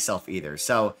trust myself either.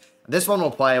 So this one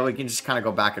we'll play. We can just kind of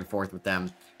go back and forth with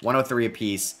them. 103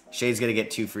 apiece. Shea's going to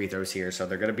get 2 free throws here. So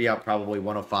they're going to be up probably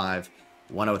 105,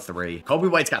 103. Coby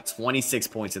White's got 26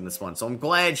 points in this one. So I'm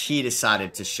glad he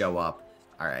decided to show up.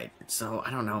 All right. So I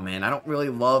don't know, man. I don't really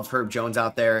love Herb Jones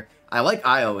out there. I like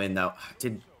Ayo in though.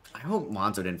 I hope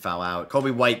Lonzo didn't foul out.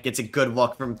 Coby White gets a good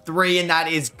look from 3, and that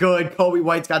is good. Coby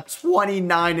White's got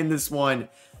 29 in this one.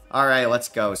 All right, let's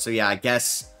go. So, yeah, I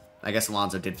guess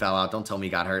Lonzo did foul out. Don't tell me he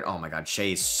got hurt. Oh, my God.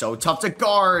 Shea is so tough to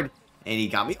guard. And he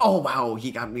got me. Oh, wow. He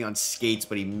got me on skates,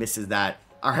 but he misses that.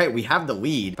 All right, we have the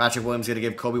lead. Patrick Williams going to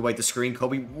give Coby White the screen.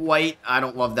 Coby White, I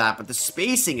don't love that, but the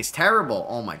spacing is terrible.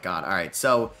 Oh, my God. All right,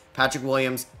 so Patrick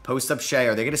Williams, post up Shea.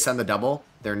 Are they going to send the double?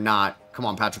 They're not. Come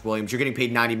on, Patrick Williams. You're getting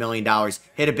paid $90 million.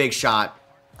 Hit a big shot.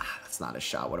 That's not a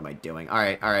shot. What am I doing? All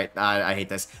right. I hate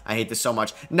this. I hate this so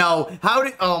much. No.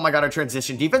 Oh my God, our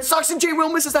transition defense sucks, and J.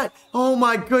 Will misses that. Oh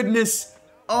my goodness.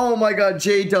 Oh my God,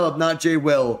 J-Dub, not J.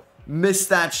 Will. Missed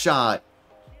that shot.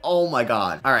 Oh my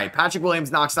God. All right, Patrick Williams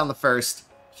knocks down the first.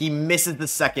 He misses the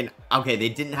second. Okay, they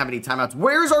didn't have any timeouts.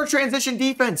 Where's our transition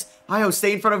defense? Ayo,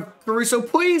 stay in front of Caruso,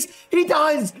 please. He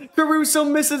does. Caruso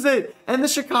misses it. And the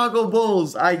Chicago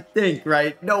Bulls, I think,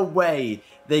 right? No way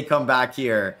they come back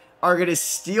here, are going to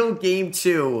steal game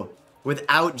 2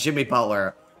 without Jimmy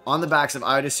Butler on the backs of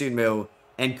Ayo Dosunmu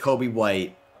and Kobe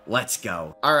White. Let's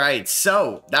go. All right,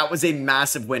 so that was a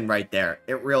massive win right there.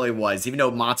 It really was. Even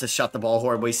though Monta shot the ball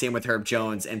horribly, same with Herb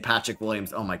Jones and Patrick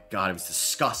Williams. Oh my God, it was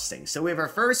disgusting. So we have our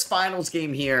first finals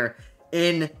game here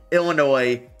in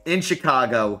Illinois, in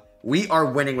Chicago. We are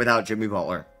winning without Jimmy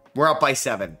Butler. We're up by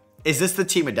 7. Is this the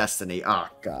team of destiny? Oh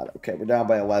God, okay, we're down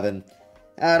by 11.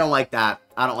 I don't like that.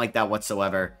 I don't like that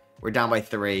whatsoever. We're down by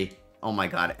 3. Oh my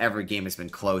God, every game has been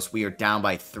close. We are down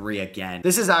by 3 again.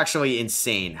 This is actually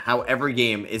insane how every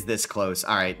game is this close.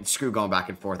 All right, screw going back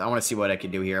and forth. I want to see what I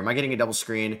can do here. Am I getting a double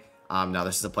screen? No,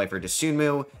 this is a play for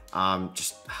Dosunmu.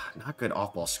 Just not good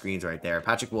off-ball screens right there.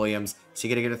 Patrick Williams, is he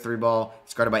going to get a 3-ball?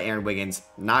 It's guarded by Aaron Wiggins.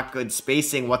 Not good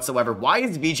spacing whatsoever. Why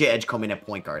is VJ Edgecombe in at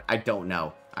point guard? I don't know.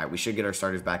 All right, we should get our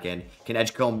starters back in. Can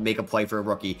Edgecombe make a play for a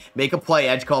rookie? Make a play,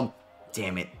 Edgecombe.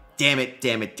 Damn it. Damn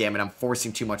it. I'm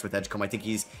forcing too much with Edgecombe. I think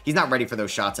he's not ready for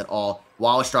those shots at all.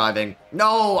 Wallace driving.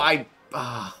 No,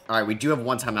 all right, we do have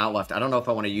 1 timeout left. I don't know if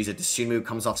I want to use it. Dosunmu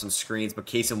comes off some screens, but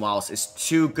Cason Wallace is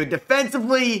too good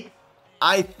defensively.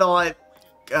 I thought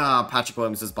Patrick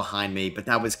Williams was behind me, but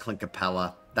that was Clint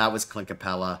Capella.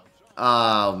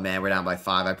 Oh, man, we're down by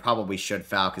 5. I probably should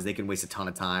foul because they can waste a ton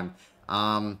of time.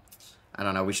 I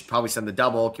don't know. We should probably send the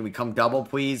double. Can we come double,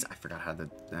 please? I forgot how to...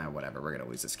 whatever. We're going to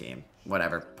lose this game.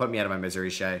 Whatever. Put me out of my misery,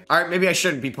 Shay. All right, maybe I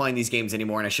shouldn't be playing these games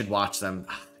anymore, and I should watch them.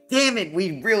 Damn it.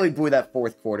 We really blew that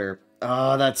 4th quarter.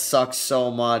 Oh, that sucks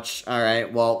so much. All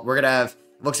right, well, we're going to have...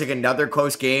 Looks like another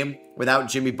close game without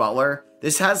Jimmy Butler.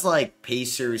 This has, like,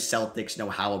 Pacers, Celtics, no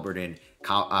Halliburton,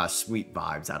 sweet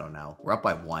vibes. I don't know. We're up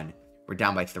by 1. We're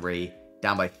down by 3.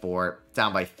 Down by 4.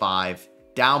 Down by 5.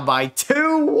 Down by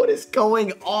 2. What is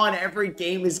going on? Every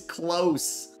game is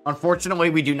close. Unfortunately,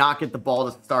 we do not get the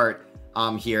ball to start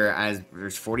here as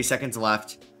there's 40 seconds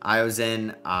left. Ayo's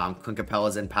in, Clint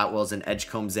Capella's in, Pat Wills in,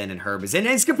 Edgecombe's in, and Herb is in.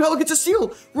 And Capella gets a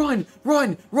steal. Run.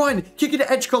 Kick it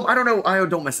to Edgecombe. I don't know. Ayo,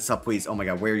 don't mess this up, please. Oh my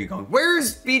God, where are you going?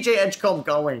 Where's BJ Edgecombe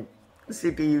going?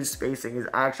 CPU spacing is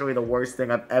actually the worst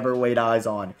thing I've ever laid eyes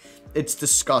on. It's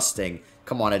disgusting.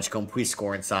 Come on, Edgecombe, please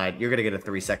score inside. You're going to get a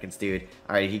 3 seconds, dude.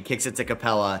 All right, he kicks it to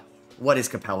Capella. What is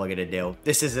Capella going to do?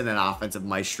 This isn't an offensive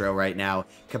maestro right now.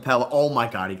 Capella, oh my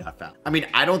God, he got fouled. I mean,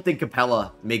 I don't think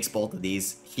Capella makes both of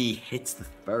these. He hits the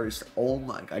first. Oh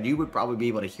my God, you would probably be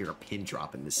able to hear a pin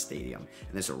drop in this stadium,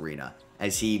 in this arena,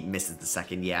 as he misses the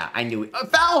second. Yeah, I knew it.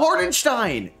 Foul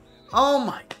Hartenstein! Oh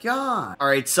my God. All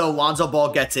right, so Lonzo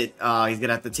Ball gets it. He's going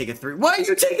to have to take a 3. Why are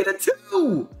you taking a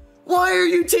 2? Why are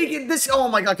you taking this? Oh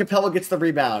my God, Capella gets the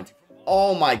rebound.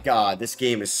 Oh my God, this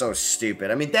game is so stupid.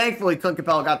 I mean, thankfully, Clint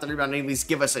Capella got the rebound and at least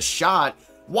give us a shot.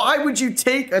 Why would you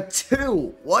take a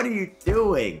 2? What are you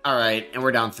doing? All right, and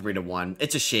we're down 3-1.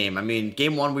 It's a shame. I mean,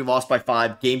 game 1, we lost by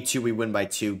 5. Game 2, we win by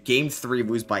 2. Game 3, we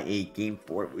lose by 8. Game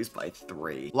 4, we lose by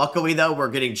 3. Luckily, though, we're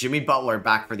getting Jimmy Butler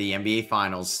back for the NBA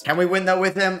Finals. Can we win, though,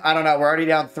 with him? I don't know. We're already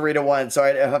down 3-1, so I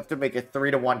have to make a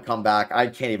 3-1 comeback. I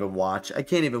can't even watch.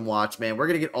 Man. We're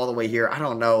going to get all the way here. I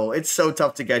don't know. It's so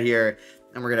tough to get here,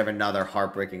 and we're going to have another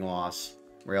heartbreaking loss.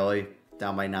 Really?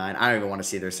 Down by 9. I don't even want to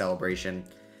see their celebration.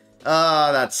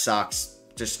 That sucks.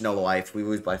 Just no life. We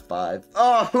lose by 5.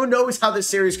 Oh, who knows how this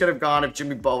series could have gone if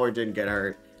Jimmy Butler didn't get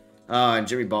hurt. And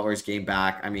Jimmy Butler's game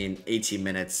back. I mean, 18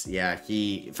 minutes. Yeah,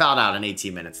 he fouled out in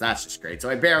 18 minutes. That's just great. So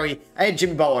I had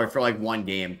Jimmy Butler for like 1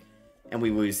 game, and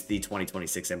we lose the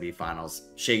 2026 NBA Finals.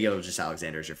 Shai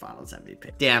Gilgeous-Alexander is your Finals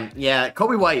MVP. Damn, yeah,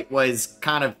 Kobe White was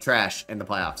kind of trash in the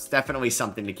playoffs. Definitely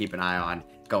something to keep an eye on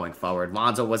going forward.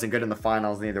 Lonzo wasn't good in the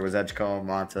finals. Neither was Edgecombe,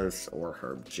 Montas, or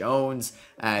Herb Jones.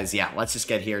 As, yeah, let's just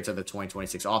get here to the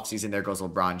 2026 offseason. There goes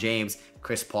LeBron James,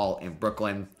 Chris Paul in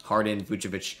Brooklyn, Harden,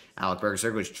 Vucevic, Alec Burks.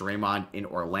 There goes Draymond in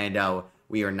Orlando.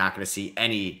 We are not going to see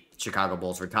any Chicago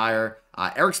Bulls retire.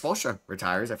 Eric Spoelstra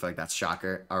retires. I feel like that's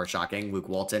shocking. Luke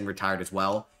Walton retired as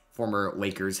well. Former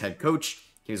Lakers head coach.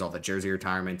 Here's all the jersey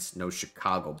retirements. No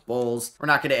Chicago Bulls. We're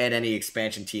not going to add any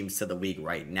expansion teams to the league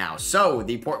right now. So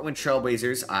the Portland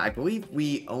Trailblazers, I believe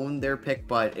we own their pick,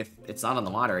 but if it's not on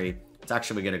the lottery, it's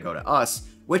actually going to go to us.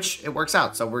 which it works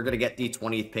out. So we're going to get the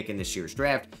 20th pick in this year's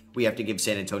draft. We have to give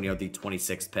San Antonio the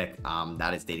 26th pick.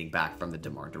 That is dating back from the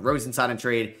DeMar DeRozan signing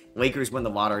trade. Lakers win the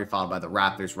lottery, followed by the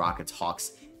Raptors, Rockets,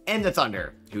 Hawks, and the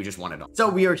Thunder, who just won it all. So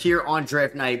we are here on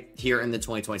draft night here in the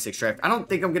 2026 draft. I don't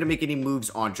think I'm going to make any moves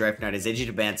on draft night as AJ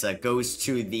Dybantsa goes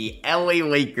to the LA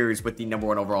Lakers with the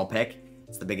 #1 overall pick.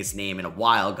 It's the biggest name in a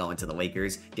while going to the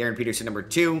Lakers. Darren Peterson,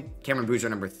 #2. Cameron Boozer,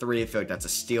 #3. I feel like that's a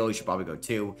steal. You should probably go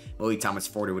 2. Malik Thomas,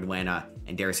 4 to Atlanta.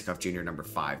 And Darius Cuff Jr.,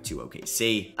 #5 to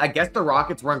OKC. I guess the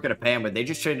Rockets weren't going to pay him, but they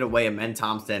just traded away Amen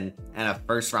Thompson and a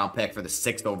first-round pick for the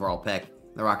 6th overall pick.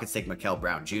 The Rockets take Mikel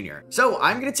Brown Jr. So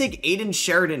I'm going to take Aiden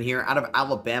Sheridan here out of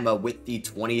Alabama with the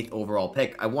 20th overall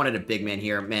pick. I wanted a big man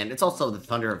here. Man, it's also the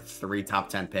Thunder of 3 top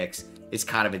 10 picks. It's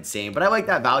kind of insane, but I like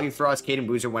that value for us. Caden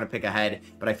Boozer went a pick ahead,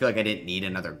 but I feel like I didn't need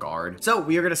another guard. So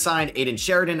we are going to sign Aiden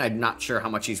Sheridan. I'm not sure how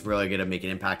much he's really going to make an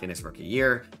impact in his rookie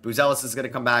year. Buzelis is going to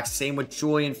come back. Same with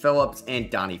Julian Phillips and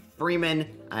Donnie Freeman,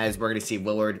 as we're going to see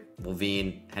Lillard,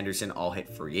 Levine, Henderson all hit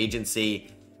free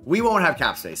agency. We won't have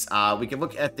cap space. We can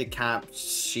look at the cap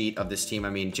sheet of this team. I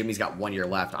mean, Jimmy's got 1 year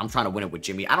left. I'm trying to win it with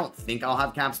Jimmy. I don't think I'll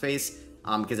have cap space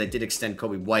because I did extend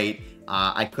Kobe White.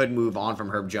 I could move on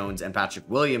from Herb Jones and Patrick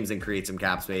Williams and create some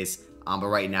cap space. But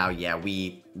right now, yeah,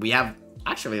 we have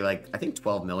actually like, I think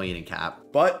 12 million in cap.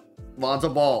 But Lonzo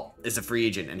Ball is a free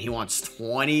agent and he wants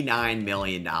 $29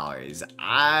 million.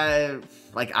 I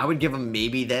would give him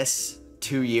maybe this.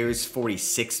 2 years,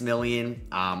 46 million.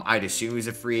 I'd assume he's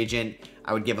a free agent.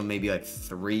 I would give him maybe like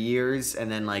 3 years,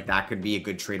 and then like that could be a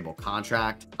good tradable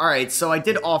contract. All right, so I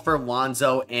did offer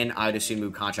Lonzo and I'd assume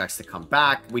move contracts to come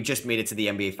back. We just made it to the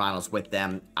NBA Finals with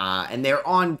them, and they're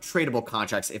on tradable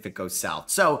contracts if it goes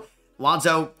south. So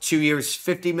Lonzo, 2 years,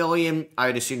 50 million. I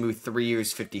would assume move 3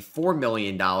 years, $54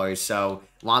 million. So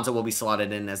Lonzo will be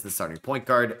slotted in as the starting point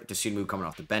guard. Deshaun coming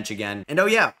off the bench again. And oh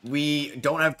yeah, we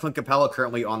don't have Clint Capella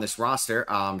currently on this roster.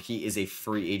 He is a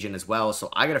free agent as well. So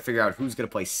I got to figure out who's going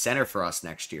to play center for us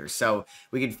next year. So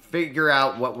we can figure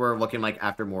out what we're looking like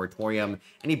after moratorium.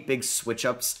 Any big switch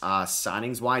ups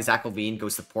signings wise? Zach LaVine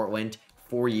goes to Portland,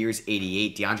 4 years,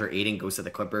 88. DeAndre Ayton goes to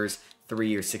the Clippers, 3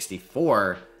 years,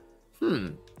 64.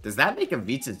 Does that make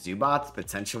Ivica Zubac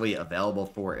potentially available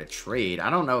for a trade? I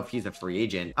don't know if he's a free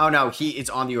agent. Oh no, he is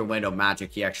on the Orlando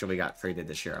Magic. He actually got traded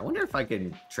this year. I wonder if I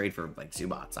can trade for like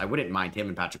Zubac. I wouldn't mind him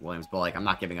and Patrick Williams, but like I'm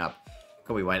not giving up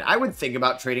Kobe White. I would think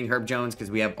about trading Herb Jones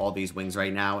because we have all these wings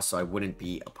right now, so I wouldn't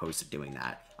be opposed to doing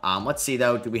that. Let's see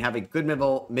though, do we have a good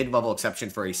mid-level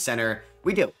exception for a center?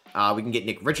 We do. We can get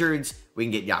Nick Richards. We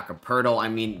can get Jakob Poeltl. I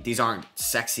mean, these aren't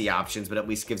sexy options, but at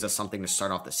least gives us something to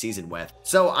start off the season with.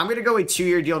 So I'm going to go a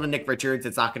 2-year deal to Nick Richards.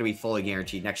 It's not going to be fully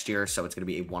guaranteed next year, so it's going to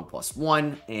be a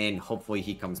 1+1, and hopefully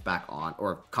he comes back on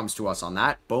or comes to us on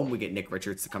that. Boom, we get Nick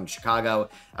Richards to come to Chicago.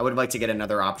 I would like to get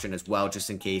another option as well,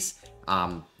 just in case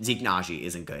Zeke Naji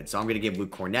isn't good. So I'm going to give Luke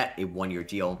Cornett a 1-year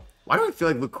deal. Why do I feel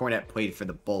like Luke Cornett played for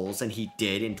the Bulls? And he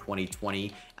did in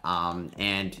 2020.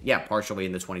 And yeah, partially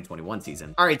in the 2021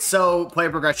 season. All right, so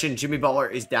player progression, Jimmy Butler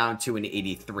is down to an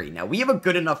 83. Now, we have a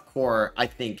good enough core, I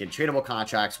think, in tradable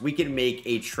contracts. We can make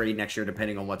a trade next year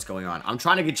depending on what's going on. I'm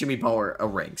trying to get Jimmy Butler a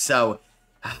ring. So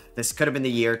this could have been the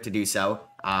year to do so.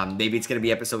 Maybe it's going to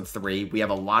be episode 3. We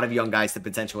have a lot of young guys to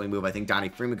potentially move. I think Donnie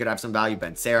Freeman could have some value.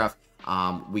 Ben Seraph.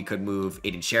 We could move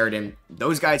Aiden Sheridan.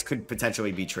 Those guys could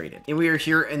potentially be traded. And we are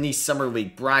here in the Summer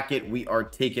League bracket. We are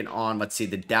taking on, let's see,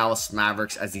 the Dallas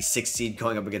Mavericks as the 6th seed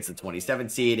going up against the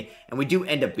 27th seed. And we do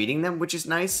end up beating them, which is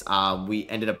nice. We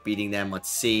ended up beating them, let's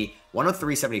see,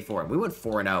 103-74. We went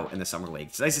 4-0 in the Summer League.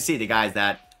 It's nice to see the guys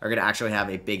that are going to actually have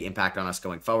a big impact on us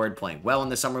going forward, playing well in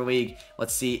the Summer League.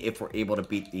 Let's see if we're able to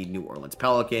beat the New Orleans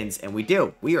Pelicans. And we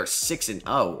do. We are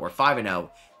 6-0 or 5-0.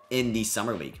 In the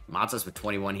Summer League. Montas with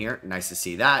 21 here. Nice to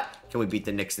see that. Can we beat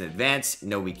the Knicks in advance?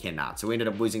 No, we cannot. So we ended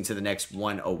up losing to the Knicks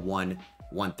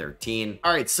 101-113.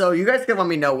 All right, so you guys can let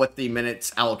me know what the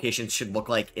minutes allocation should look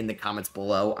like in the comments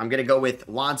below. I'm going to go with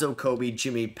Lonzo, Kobe,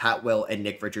 Jimmy, Pat Will, and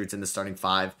Nick Richards in the starting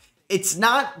 5. It's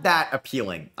not that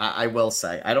appealing, I will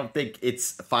say. I don't think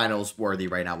it's finals worthy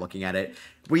right now looking at it.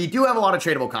 We do have a lot of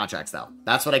tradable contracts, though.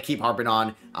 That's what I keep harping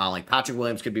on. Like Patrick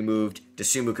Williams could be moved.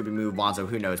 Dosunmu could be moved. Lonzo,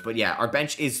 who knows? But yeah, our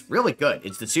bench is really good.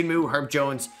 It's Dosunmu, Herb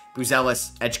Jones,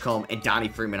 Buzelis, Edgecombe, and Donnie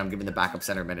Freeman. I'm giving the backup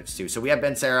center minutes too. So we have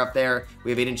Ben Seraph up there.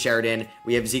 We have Aiden Sheridan.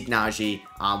 We have Zeke Naji.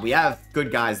 We have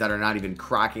good guys that are not even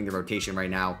cracking the rotation right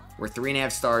now. We're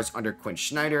 3.5 stars under Quinn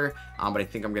Snyder. But I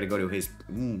think I'm going to go to his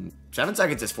 7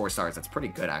 seconds is 4 stars. That's pretty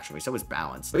good, actually. So is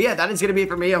balance. But yeah, that is going to be it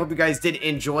for me. I hope you guys did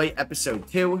enjoy episode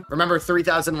 2. Remember,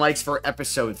 3,000 likes for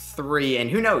episode 3. And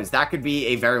who knows, that could be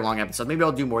a very long episode. Maybe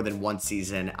I'll do more than one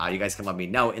season. You guys can let me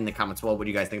know in the comments below what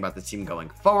you guys think about this team going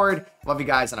forward. Love you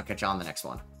guys, and I'll catch you on the next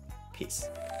one. Peace.